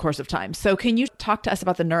over the course of time. So can you talk to us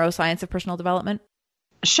about the neuroscience of personal development?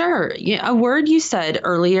 Sure. Yeah, a word you said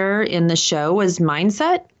earlier in the show was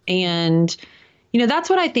mindset. And, that's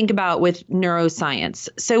what I think about with neuroscience.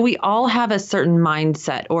 So we all have a certain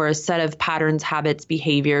mindset or a set of patterns, habits,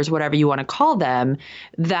 behaviors, whatever you want to call them,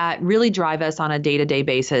 that really drive us on a day-to-day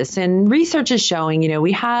basis. And research is showing,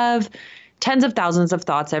 we have tens of thousands of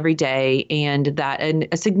thoughts every day, and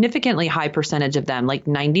a significantly high percentage of them, like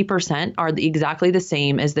 90%, are exactly the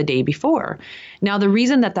same as the day before. Now, the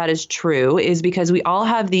reason that is true is because we all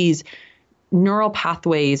have these neural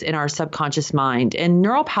pathways in our subconscious mind, and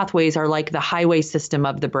neural pathways are like the highway system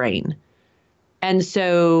of the brain. And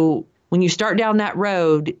so when you start down that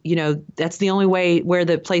road, that's the only way where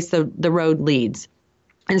the road leads.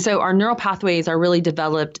 And so our neural pathways are really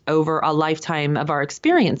developed over a lifetime of our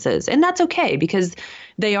experiences. And that's okay, because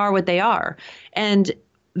they are what they are. And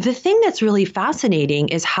the thing that's really fascinating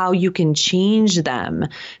is how you can change them.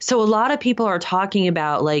 So a lot of people are talking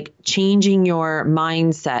about like changing your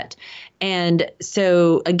mindset. And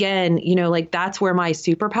so again, like that's where my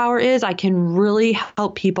superpower is. I can really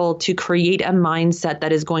help people to create a mindset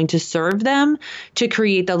that is going to serve them to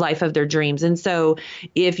create the life of their dreams. And so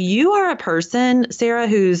if you are a person, Sarah,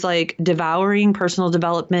 who's like devouring personal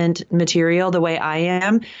development material the way I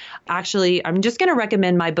am, actually, I'm just going to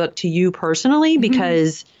recommend my book to you personally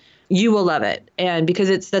because you will love it. And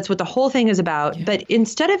because that's what the whole thing is about. Yeah. But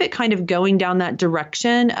instead of it kind of going down that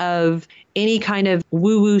direction of any kind of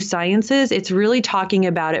woo-woo sciences, it's really talking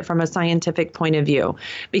about it from a scientific point of view.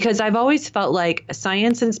 Because I've always felt like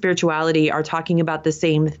science and spirituality are talking about the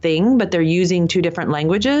same thing, but they're using two different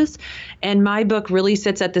languages. And my book really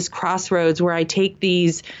sits at this crossroads where I take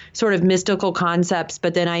these sort of mystical concepts,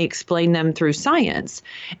 but then I explain them through science.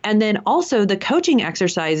 And then also the coaching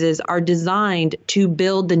exercises are designed to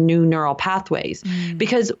build the new neural pathways.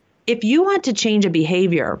 Because if you want to change a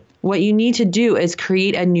behavior, what you need to do is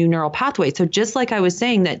create a new neural pathway. So just like I was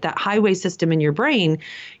saying, that highway system in your brain,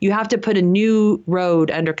 you have to put a new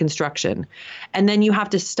road under construction. And then you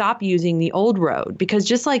have to stop using the old road. Because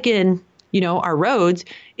just like in, our roads,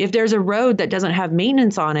 if there's a road that doesn't have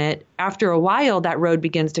maintenance on it, after a while, that road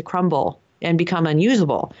begins to crumble and become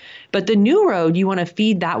unusable. But the new road, you want to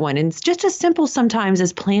feed that one. And it's just as simple sometimes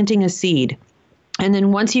as planting a seed. And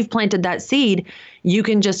then once you've planted that seed, you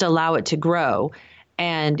can just allow it to grow.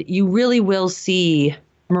 And you really will see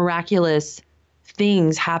miraculous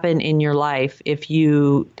things happen in your life if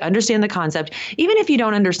you understand the concept. Even if you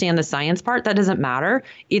don't understand the science part, that doesn't matter.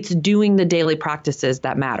 It's doing the daily practices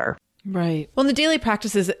that matter. Right. Well, in the daily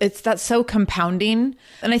practices, that's so compounding.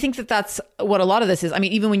 And I think that's what a lot of this is. I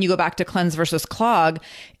mean, even when you go back to cleanse versus clog,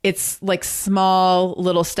 it's like small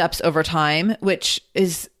little steps over time, which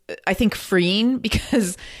is, I think, freeing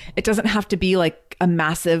because it doesn't have to be like a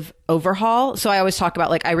massive overhaul. So I always talk about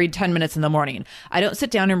like, I read 10 minutes in the morning. I don't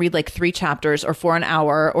sit down and read like 3 chapters or for an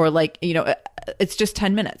hour or like, it's just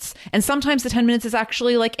 10 minutes. And sometimes the 10 minutes is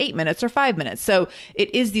actually like 8 minutes or 5 minutes. So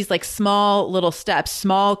it is these like small little steps,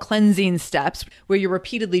 small cleansing steps where you're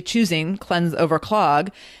repeatedly choosing cleanse over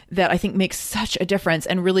clog that I think makes such a difference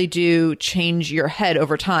and really do change your head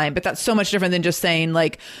over time. But that's so much different than just saying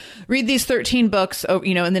like, read these 13 books,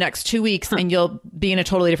 in the next 2 weeks and you'll be in a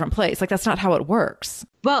totally different place. Like that's not how it works.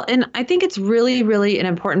 Well, and I think it's really, really an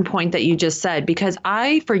important point that you just said, because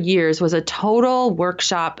I, for years, was a total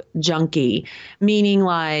workshop junkie, meaning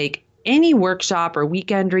like any workshop or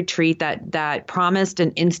weekend retreat that promised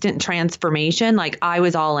an instant transformation, like I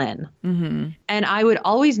was all in. Mm-hmm. And I would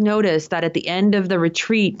always notice that at the end of the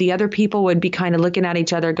retreat, the other people would be kind of looking at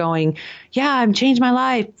each other going, yeah, I've changed my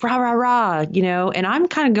life, rah, rah, rah, and I'm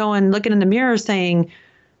kind of looking in the mirror saying,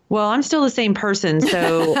 well, I'm still the same person,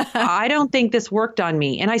 so I don't think this worked on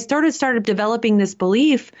me. And I started developing this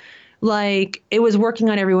belief like it was working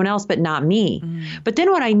on everyone else, but not me. But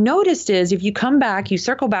then what I noticed is if you come back, you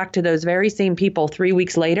circle back to those very same people 3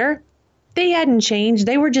 weeks later, they hadn't changed.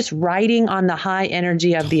 They were just riding on the high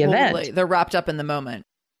energy of the event. They're wrapped up in the moment.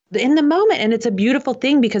 In the moment. And it's a beautiful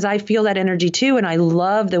thing because I feel that energy too. And I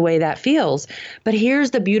love the way that feels. But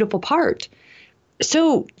here's the beautiful part.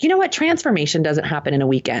 So, you know what? Transformation doesn't happen in a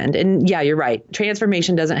weekend. And yeah, you're right.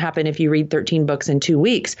 Transformation doesn't happen if you read 13 books in 2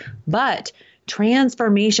 weeks. But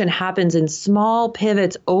transformation happens in small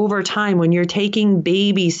pivots over time when you're taking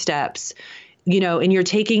baby steps, and you're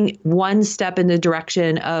taking one step in the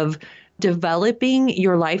direction of developing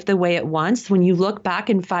your life the way it wants. When you look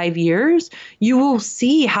back in 5 years, you will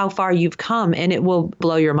see how far you've come and it will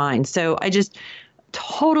blow your mind. So I just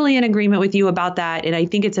totally in agreement with you about that. And I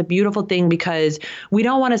think it's a beautiful thing because we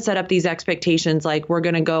don't want to set up these expectations like we're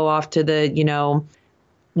going to go off to the,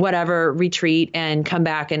 whatever retreat and come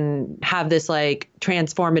back and have this like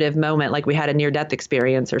transformative moment like we had a near-death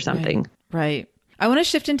experience or something. Right. I want to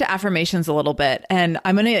shift into affirmations a little bit, and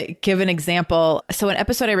I'm going to give an example. So an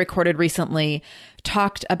episode I recorded recently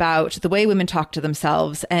talked about the way women talk to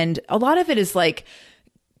themselves, and a lot of it is like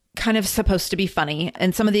kind of supposed to be funny.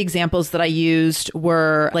 And some of the examples that I used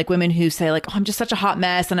were like women who say like, oh, I'm just such a hot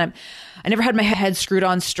mess. And I never had my head screwed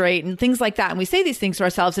on straight and things like that. And we say these things to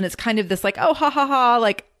ourselves and it's kind of this like, oh, ha, ha, ha.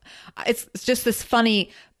 Like it's just this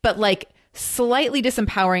funny, but like slightly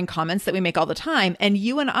disempowering comments that we make all the time. And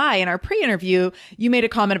you and I, in our pre-interview, you made a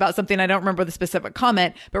comment about something. I don't remember the specific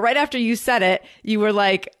comment, but right after you said it, you were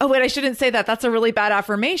like, oh, wait, I shouldn't say that. That's a really bad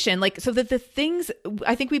affirmation. Like, so that the things,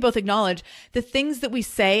 I think we both acknowledge the things that we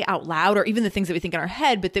say out loud, or even the things that we think in our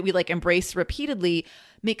head, but that we like embrace repeatedly,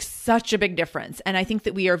 makes such a big difference. And I think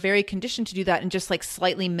that we are very conditioned to do that in just like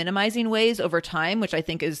slightly minimizing ways over time, which I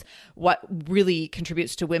think is what really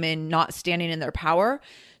contributes to women not standing in their power.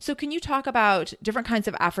 So can you talk about different kinds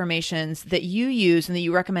of affirmations that you use and that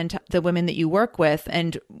you recommend to the women that you work with,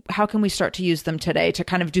 and how can we start to use them today to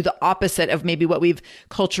kind of do the opposite of maybe what we've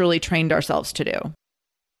culturally trained ourselves to do?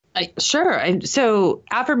 Sure. So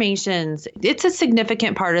affirmations, it's a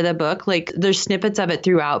significant part of the book. Like there's snippets of it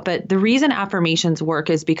throughout, but the reason affirmations work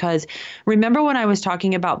is because remember when I was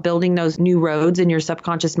talking about building those new roads in your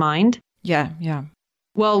subconscious mind? Yeah. Yeah.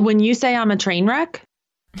 Well, when you say I'm a train wreck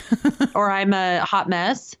or I'm a hot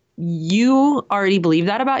mess, you already believe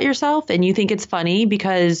that about yourself and you think it's funny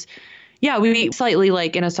because we slightly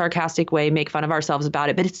like in a sarcastic way make fun of ourselves about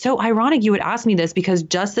it. But it's so ironic you would ask me this because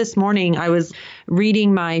just this morning I was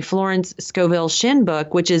reading my Florence Scovel Shinn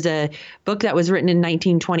book, which is a book that was written in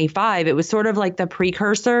 1925. It was sort of like the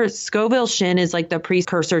precursor. Scovel Shinn is like the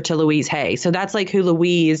precursor to Louise Hay. So that's like who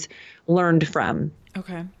Louise learned from.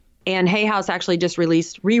 Okay. And Hay House actually just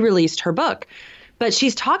re-released her book. But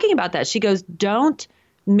she's talking about that. She goes, don't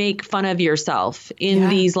make fun of yourself in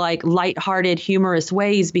these like lighthearted, humorous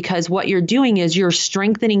ways, because what you're doing is you're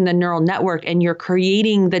strengthening the neural network and you're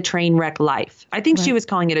creating the train wreck life. I think she was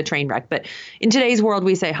calling it a train wreck, but in today's world,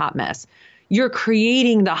 we say hot mess. You're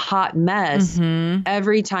creating the hot mess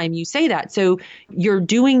every time you say that. So you're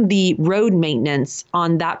doing the road maintenance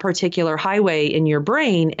on that particular highway in your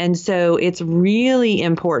brain. And so it's really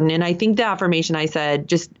important. And I think the affirmation I said,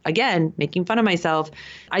 just again, making fun of myself,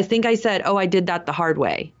 I think I said, oh, I did that the hard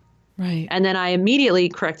way. Right. And then I immediately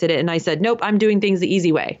corrected it and I said, nope, I'm doing things the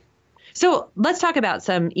easy way. So let's talk about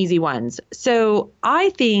some easy ones. So I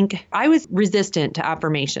think I was resistant to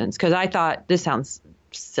affirmations because I thought this sounds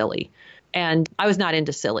silly. And I was not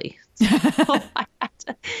into silly. So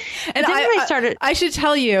I should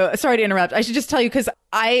tell you, sorry to interrupt. I should just tell you because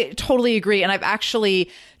I totally agree. And I've actually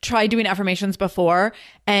tried doing affirmations before.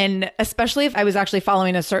 And especially if I was actually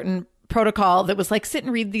following a certain protocol that was like, sit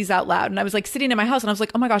and read these out loud. And I was like sitting in my house and I was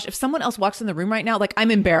like, oh my gosh, if someone else walks in the room right now, like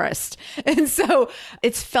I'm embarrassed. And so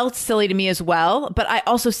it's felt silly to me as well. But I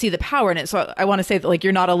also see the power in it. So I want to say that like,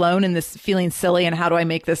 you're not alone in this feeling silly. And how do I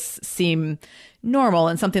make this seem normal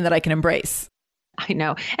and something that I can embrace? I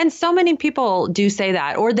know. And so many people do say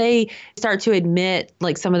that, or they start to admit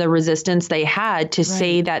like some of the resistance they had to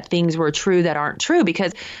say that things were true that aren't true,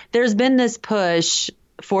 because there's been this push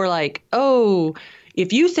for like, oh,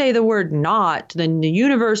 if you say the word not, then the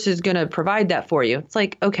universe is going to provide that for you. It's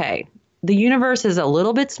like, okay, the universe is a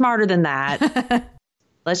little bit smarter than that.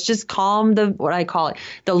 Let's just calm what I call it,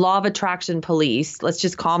 the law of attraction police. Let's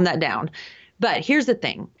just calm that down. But here's the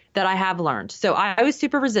thing that I have learned. So I was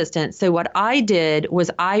super resistant. So what I did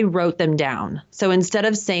was I wrote them down. So instead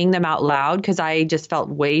of saying them out loud, because I just felt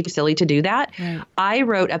way too silly to do that, I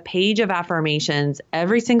wrote a page of affirmations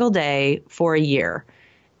every single day for a year.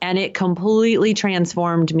 And it completely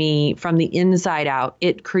transformed me from the inside out.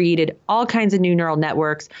 It created all kinds of new neural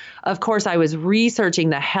networks. Of course, I was researching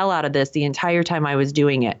the hell out of this the entire time I was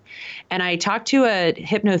doing it. And I talked to a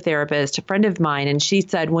hypnotherapist, a friend of mine, and she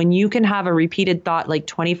said, when you can have a repeated thought like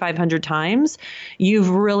 2,500 times, you've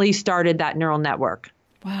really started that neural network.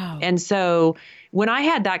 Wow. And so when I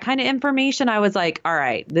had that kind of information, I was like, all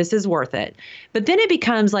right, this is worth it. But then it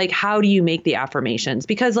becomes like, how do you make the affirmations?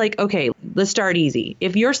 Because like, okay, let's start easy.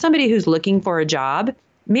 If you're somebody who's looking for a job,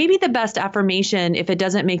 maybe the best affirmation, if it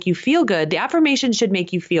doesn't make you feel good, the affirmation should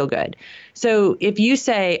make you feel good. So if you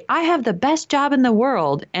say, I have the best job in the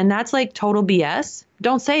world, and that's like total BS,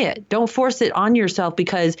 don't say it. Don't force it on yourself,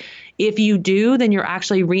 because if you do, then you're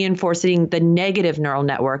actually reinforcing the negative neural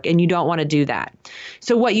network, and you don't want to do that.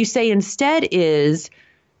 So what you say instead is,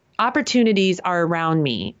 opportunities are around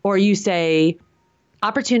me, or you say,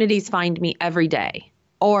 opportunities find me every day,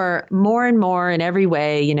 or more and more in every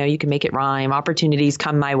way, you can make it rhyme, opportunities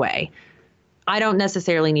come my way. I don't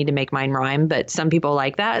necessarily need to make mine rhyme, but some people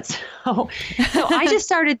like that. So I just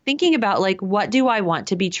started thinking about like, what do I want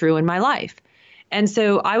to be true in my life? And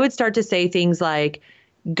so I would start to say things like,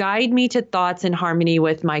 guide me to thoughts in harmony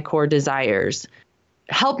with my core desires.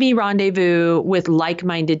 Help me rendezvous with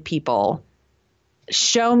like-minded people.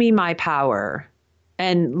 Show me my power.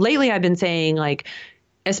 And lately I've been saying like,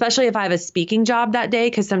 especially if I have a speaking job that day,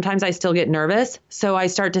 because sometimes I still get nervous. So I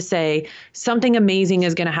start to say, something amazing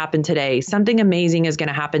is going to happen today. Something amazing is going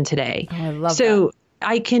to happen today. Oh, I love so that.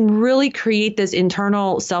 I can really create this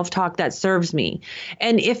internal self-talk that serves me.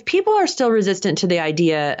 And if people are still resistant to the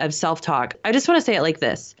idea of self-talk, I just want to say it like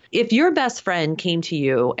this. If your best friend came to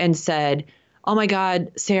you and said, oh my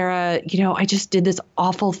God, Sarah, I just did this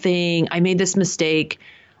awful thing. I made this mistake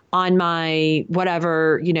on my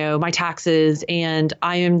whatever, my taxes. And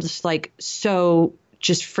I am just like, so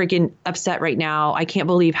just freaking upset right now. I can't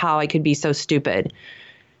believe how I could be so stupid.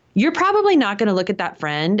 you're probably not going to look at that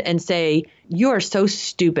friend and say, "You are so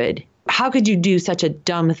stupid. How could you do such a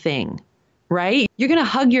dumb thing?" Right? You're going to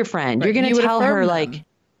hug your friend. Right. You're going to tell her like,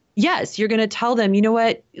 yes, you're going to tell them, you know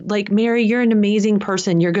what, like, Mary, you're an amazing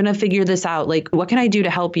person. You're going to figure this out. Like, what can I do to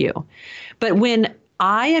help you? But when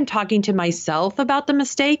I am talking to myself about the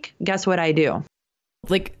mistake, guess what I do?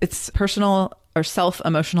 Like, it's personal or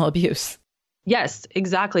self-emotional abuse. Yes,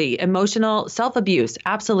 exactly. Emotional self-abuse.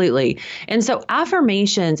 Absolutely. And so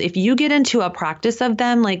affirmations, if you get into a practice of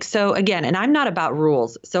them, like, so again, and I'm not about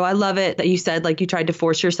rules. So I love it that you said, like, you tried to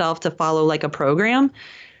force yourself to follow like a program.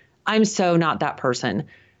 I'm so not that person.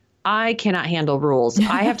 I cannot handle rules.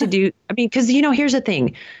 I have to do, I mean, because, you know, here's the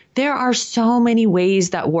thing. There are so many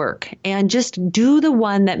ways that work, and just do the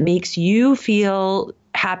one that makes you feel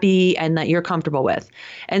happy and that you're comfortable with.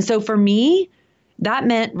 And so for me, that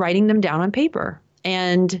meant writing them down on paper.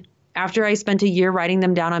 And after I spent a year writing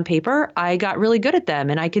them down on paper, I got really good at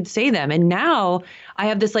them and I could say them. And now I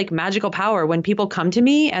have this like magical power when people come to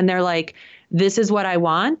me and they're like, "This is what I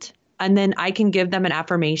want." And then I can give them an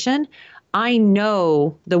affirmation. I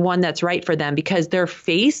know the one that's right for them because their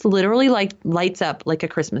face literally like lights up like a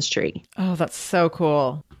Christmas tree. Oh, that's so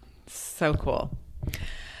cool. So cool.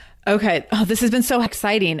 Okay. Oh, this has been so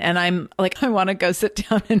exciting. And I'm like, I want to go sit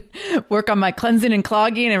down and work on my cleansing and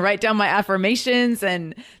clogging and write down my affirmations.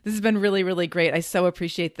 And this has been really, really great. I so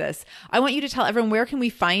appreciate this. I want you to tell everyone, where can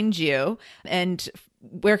we find you and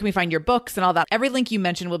where can we find your books and all that? Every link you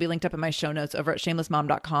mentioned will be linked up in my show notes over at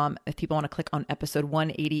shamelessmom.com if people want to click on episode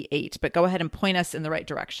 188. But go ahead and point us in the right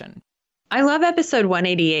direction. I love episode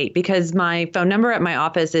 188 because my phone number at my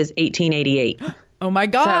office is 1888. Oh my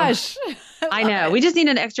gosh. So, I know. We just need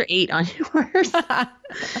an extra 8 on yours.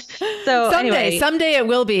 So someday it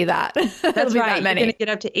will be that. That's be right. That many. You're going to get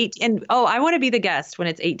up to 18. And I want to be the guest when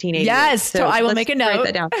it's 1888. Yes. So I will make a note.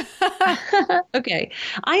 Write that down. Okay.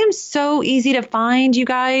 I am so easy to find, you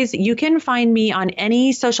guys. You can find me on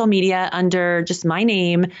any social media under just my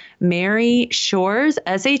name, Mary Shores,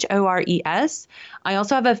 Shores. I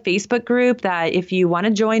also have a Facebook group that if you want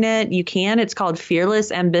to join it, you can. It's called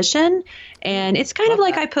Fearless Ambition. And it's kind of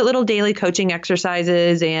like I put little daily coaching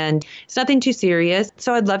exercises and it's nothing too serious.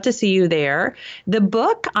 So I'd love to see you there. The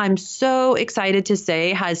book, I'm so excited to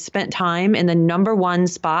say, has spent time in the #1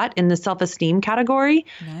 spot in the self-esteem category,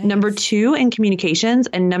 nice. #2 in communications,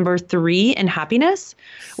 and #3 in happiness,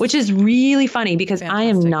 which is really funny because Fantastic. I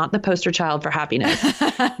am not the poster child for happiness,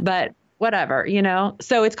 but whatever, you know?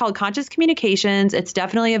 So it's called Conscious Communications. It's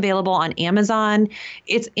definitely available on Amazon.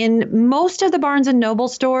 It's in most of the Barnes & Noble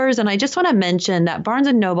stores. And I just want to mention that Barnes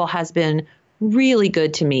 & Noble has been really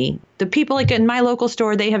good to me. The people like in my local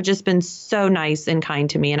store, they have just been so nice and kind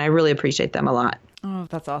to me. And I really appreciate them a lot. Oh,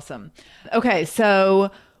 that's awesome. Okay.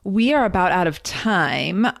 So we are about out of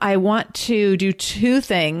time. I want to do 2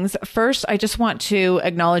 things. First, I just want to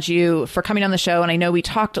acknowledge you for coming on the show. And I know we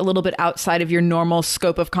talked a little bit outside of your normal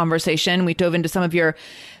scope of conversation. We dove into some of your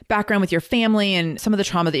background with your family and some of the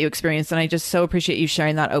trauma that you experienced. And I just so appreciate you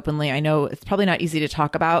sharing that openly. I know it's probably not easy to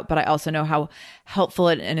talk about, but I also know how helpful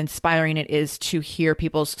and inspiring it is to hear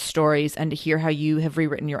people's stories and to hear how you have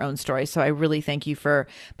rewritten your own story. So I really thank you for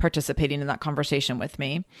participating in that conversation with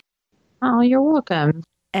me. Oh, you're welcome.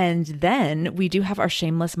 And then we do have our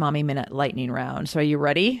Shameless Mommy Minute lightning round. So are you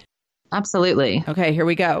ready? Absolutely. Okay, here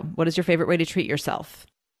we go. What is your favorite way to treat yourself?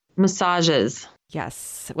 Massages.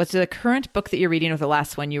 Yes. What's the current book that you're reading or the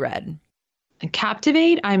last one you read?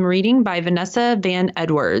 Captivate, I'm reading by Vanessa Van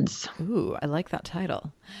Edwards. Ooh, I like that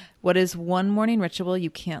title. What is one morning ritual you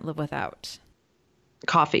can't live without?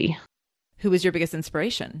 Coffee. Who is your biggest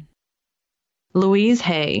inspiration? Louise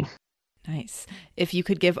Hay. Nice. If you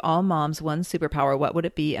could give all moms one superpower, what would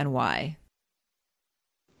it be and why?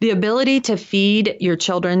 The ability to feed your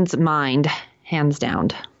children's mind, hands down.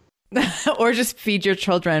 Or just feed your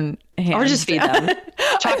children hands Or just feed them.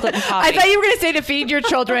 Chocolate and coffee. I thought you were going to say to feed your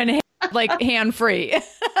children like hand-free.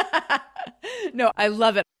 No, I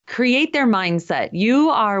love it. Create their mindset. You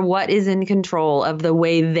are what is in control of the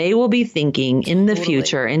way they will be thinking in the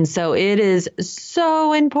future. And so it is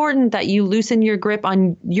so important that you loosen your grip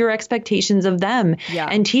on your expectations of them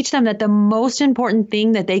and teach them that the most important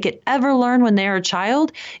thing that they could ever learn when they're a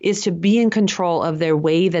child is to be in control of their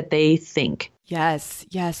way that they think. Yes.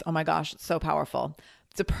 Yes. Oh my gosh. It's so powerful.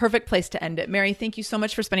 It's a perfect place to end it. Mary, thank you so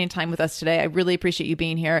much for spending time with us today. I really appreciate you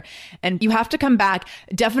being here. And you have to come back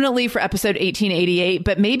definitely for episode 1888,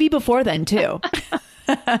 but maybe before then too.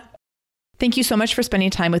 Thank you so much for spending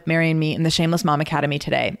time with Mary and me in the Shameless Mom Academy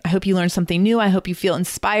today. I hope you learned something new. I hope you feel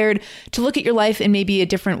inspired to look at your life in maybe a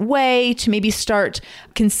different way, to maybe start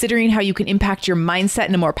considering how you can impact your mindset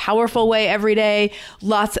in a more powerful way every day.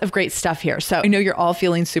 Lots of great stuff here. So I know you're all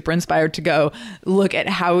feeling super inspired to go look at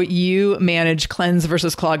how you manage cleanse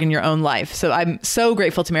versus clog in your own life. So I'm so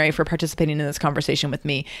grateful to Mary for participating in this conversation with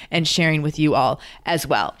me and sharing with you all as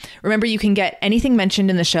well. Remember, you can get anything mentioned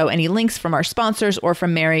in the show, any links from our sponsors or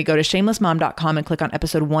from Mary, go to shamelessmom.com and click on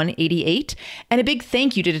episode 188. And a big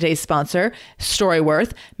thank you to today's sponsor,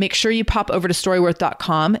 Storyworth. Make sure you pop over to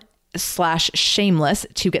storyworth.com/shameless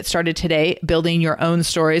to get started today building your own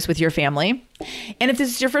stories with your family. And if this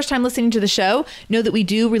is your first time listening to the show, know that we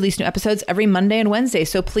do release new episodes every Monday and Wednesday.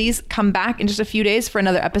 So please come back in just a few days for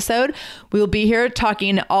another episode. We will be here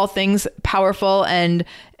talking all things powerful and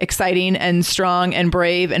exciting and strong and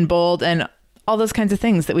brave and bold and all those kinds of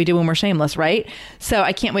things that we do when we're shameless, right? So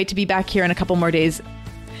I can't wait to be back here in a couple more days.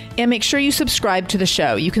 And make sure you subscribe to the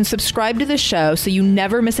show. You can subscribe to the show so you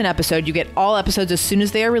never miss an episode. You get all episodes as soon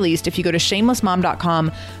as they are released. If you go to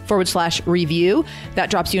shamelessmom.com/review, that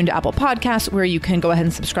drops you into Apple Podcasts where you can go ahead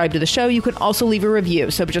and subscribe to the show. You can also leave a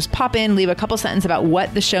review. So just pop in, leave a couple sentences about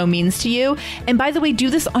what the show means to you. And by the way, do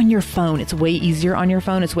this on your phone. It's way easier on your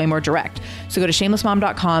phone. It's way more direct. So go to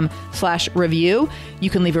shamelessmom.com/review. You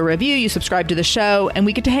can leave a review, you subscribe to the show, and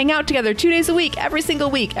we get to hang out together 2 days a week, every single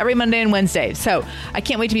week, every Monday and Wednesday. So I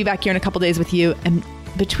can't wait to be back here in a couple days with you. And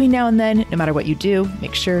between now and then, no matter what you do,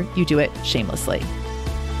 make sure you do it shamelessly.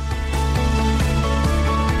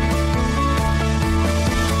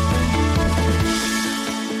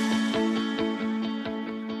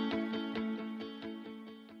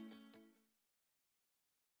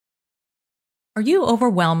 Are you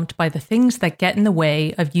overwhelmed by the things that get in the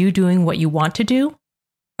way of you doing what you want to do?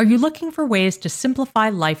 Are you looking for ways to simplify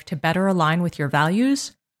life to better align with your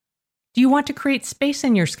values? Do you want to create space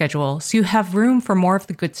in your schedule so you have room for more of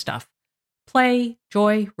the good stuff? Play,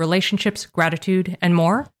 joy, relationships, gratitude, and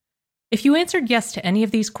more? If you answered yes to any of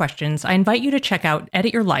these questions, I invite you to check out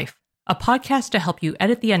Edit Your Life, a podcast to help you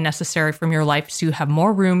edit the unnecessary from your life so you have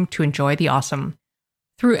more room to enjoy the awesome.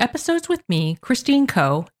 Through episodes with me, Christine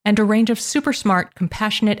Coe, and a range of super smart,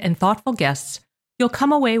 compassionate, and thoughtful guests, you'll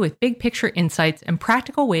come away with big picture insights and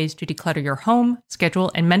practical ways to declutter your home,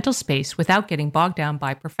 schedule, and mental space without getting bogged down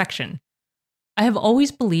by perfection. I have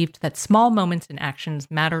always believed that small moments and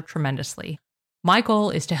actions matter tremendously. My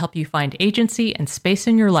goal is to help you find agency and space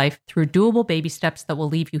in your life through doable baby steps that will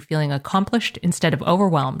leave you feeling accomplished instead of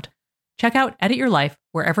overwhelmed. Check out Edit Your Life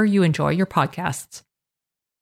wherever you enjoy your podcasts.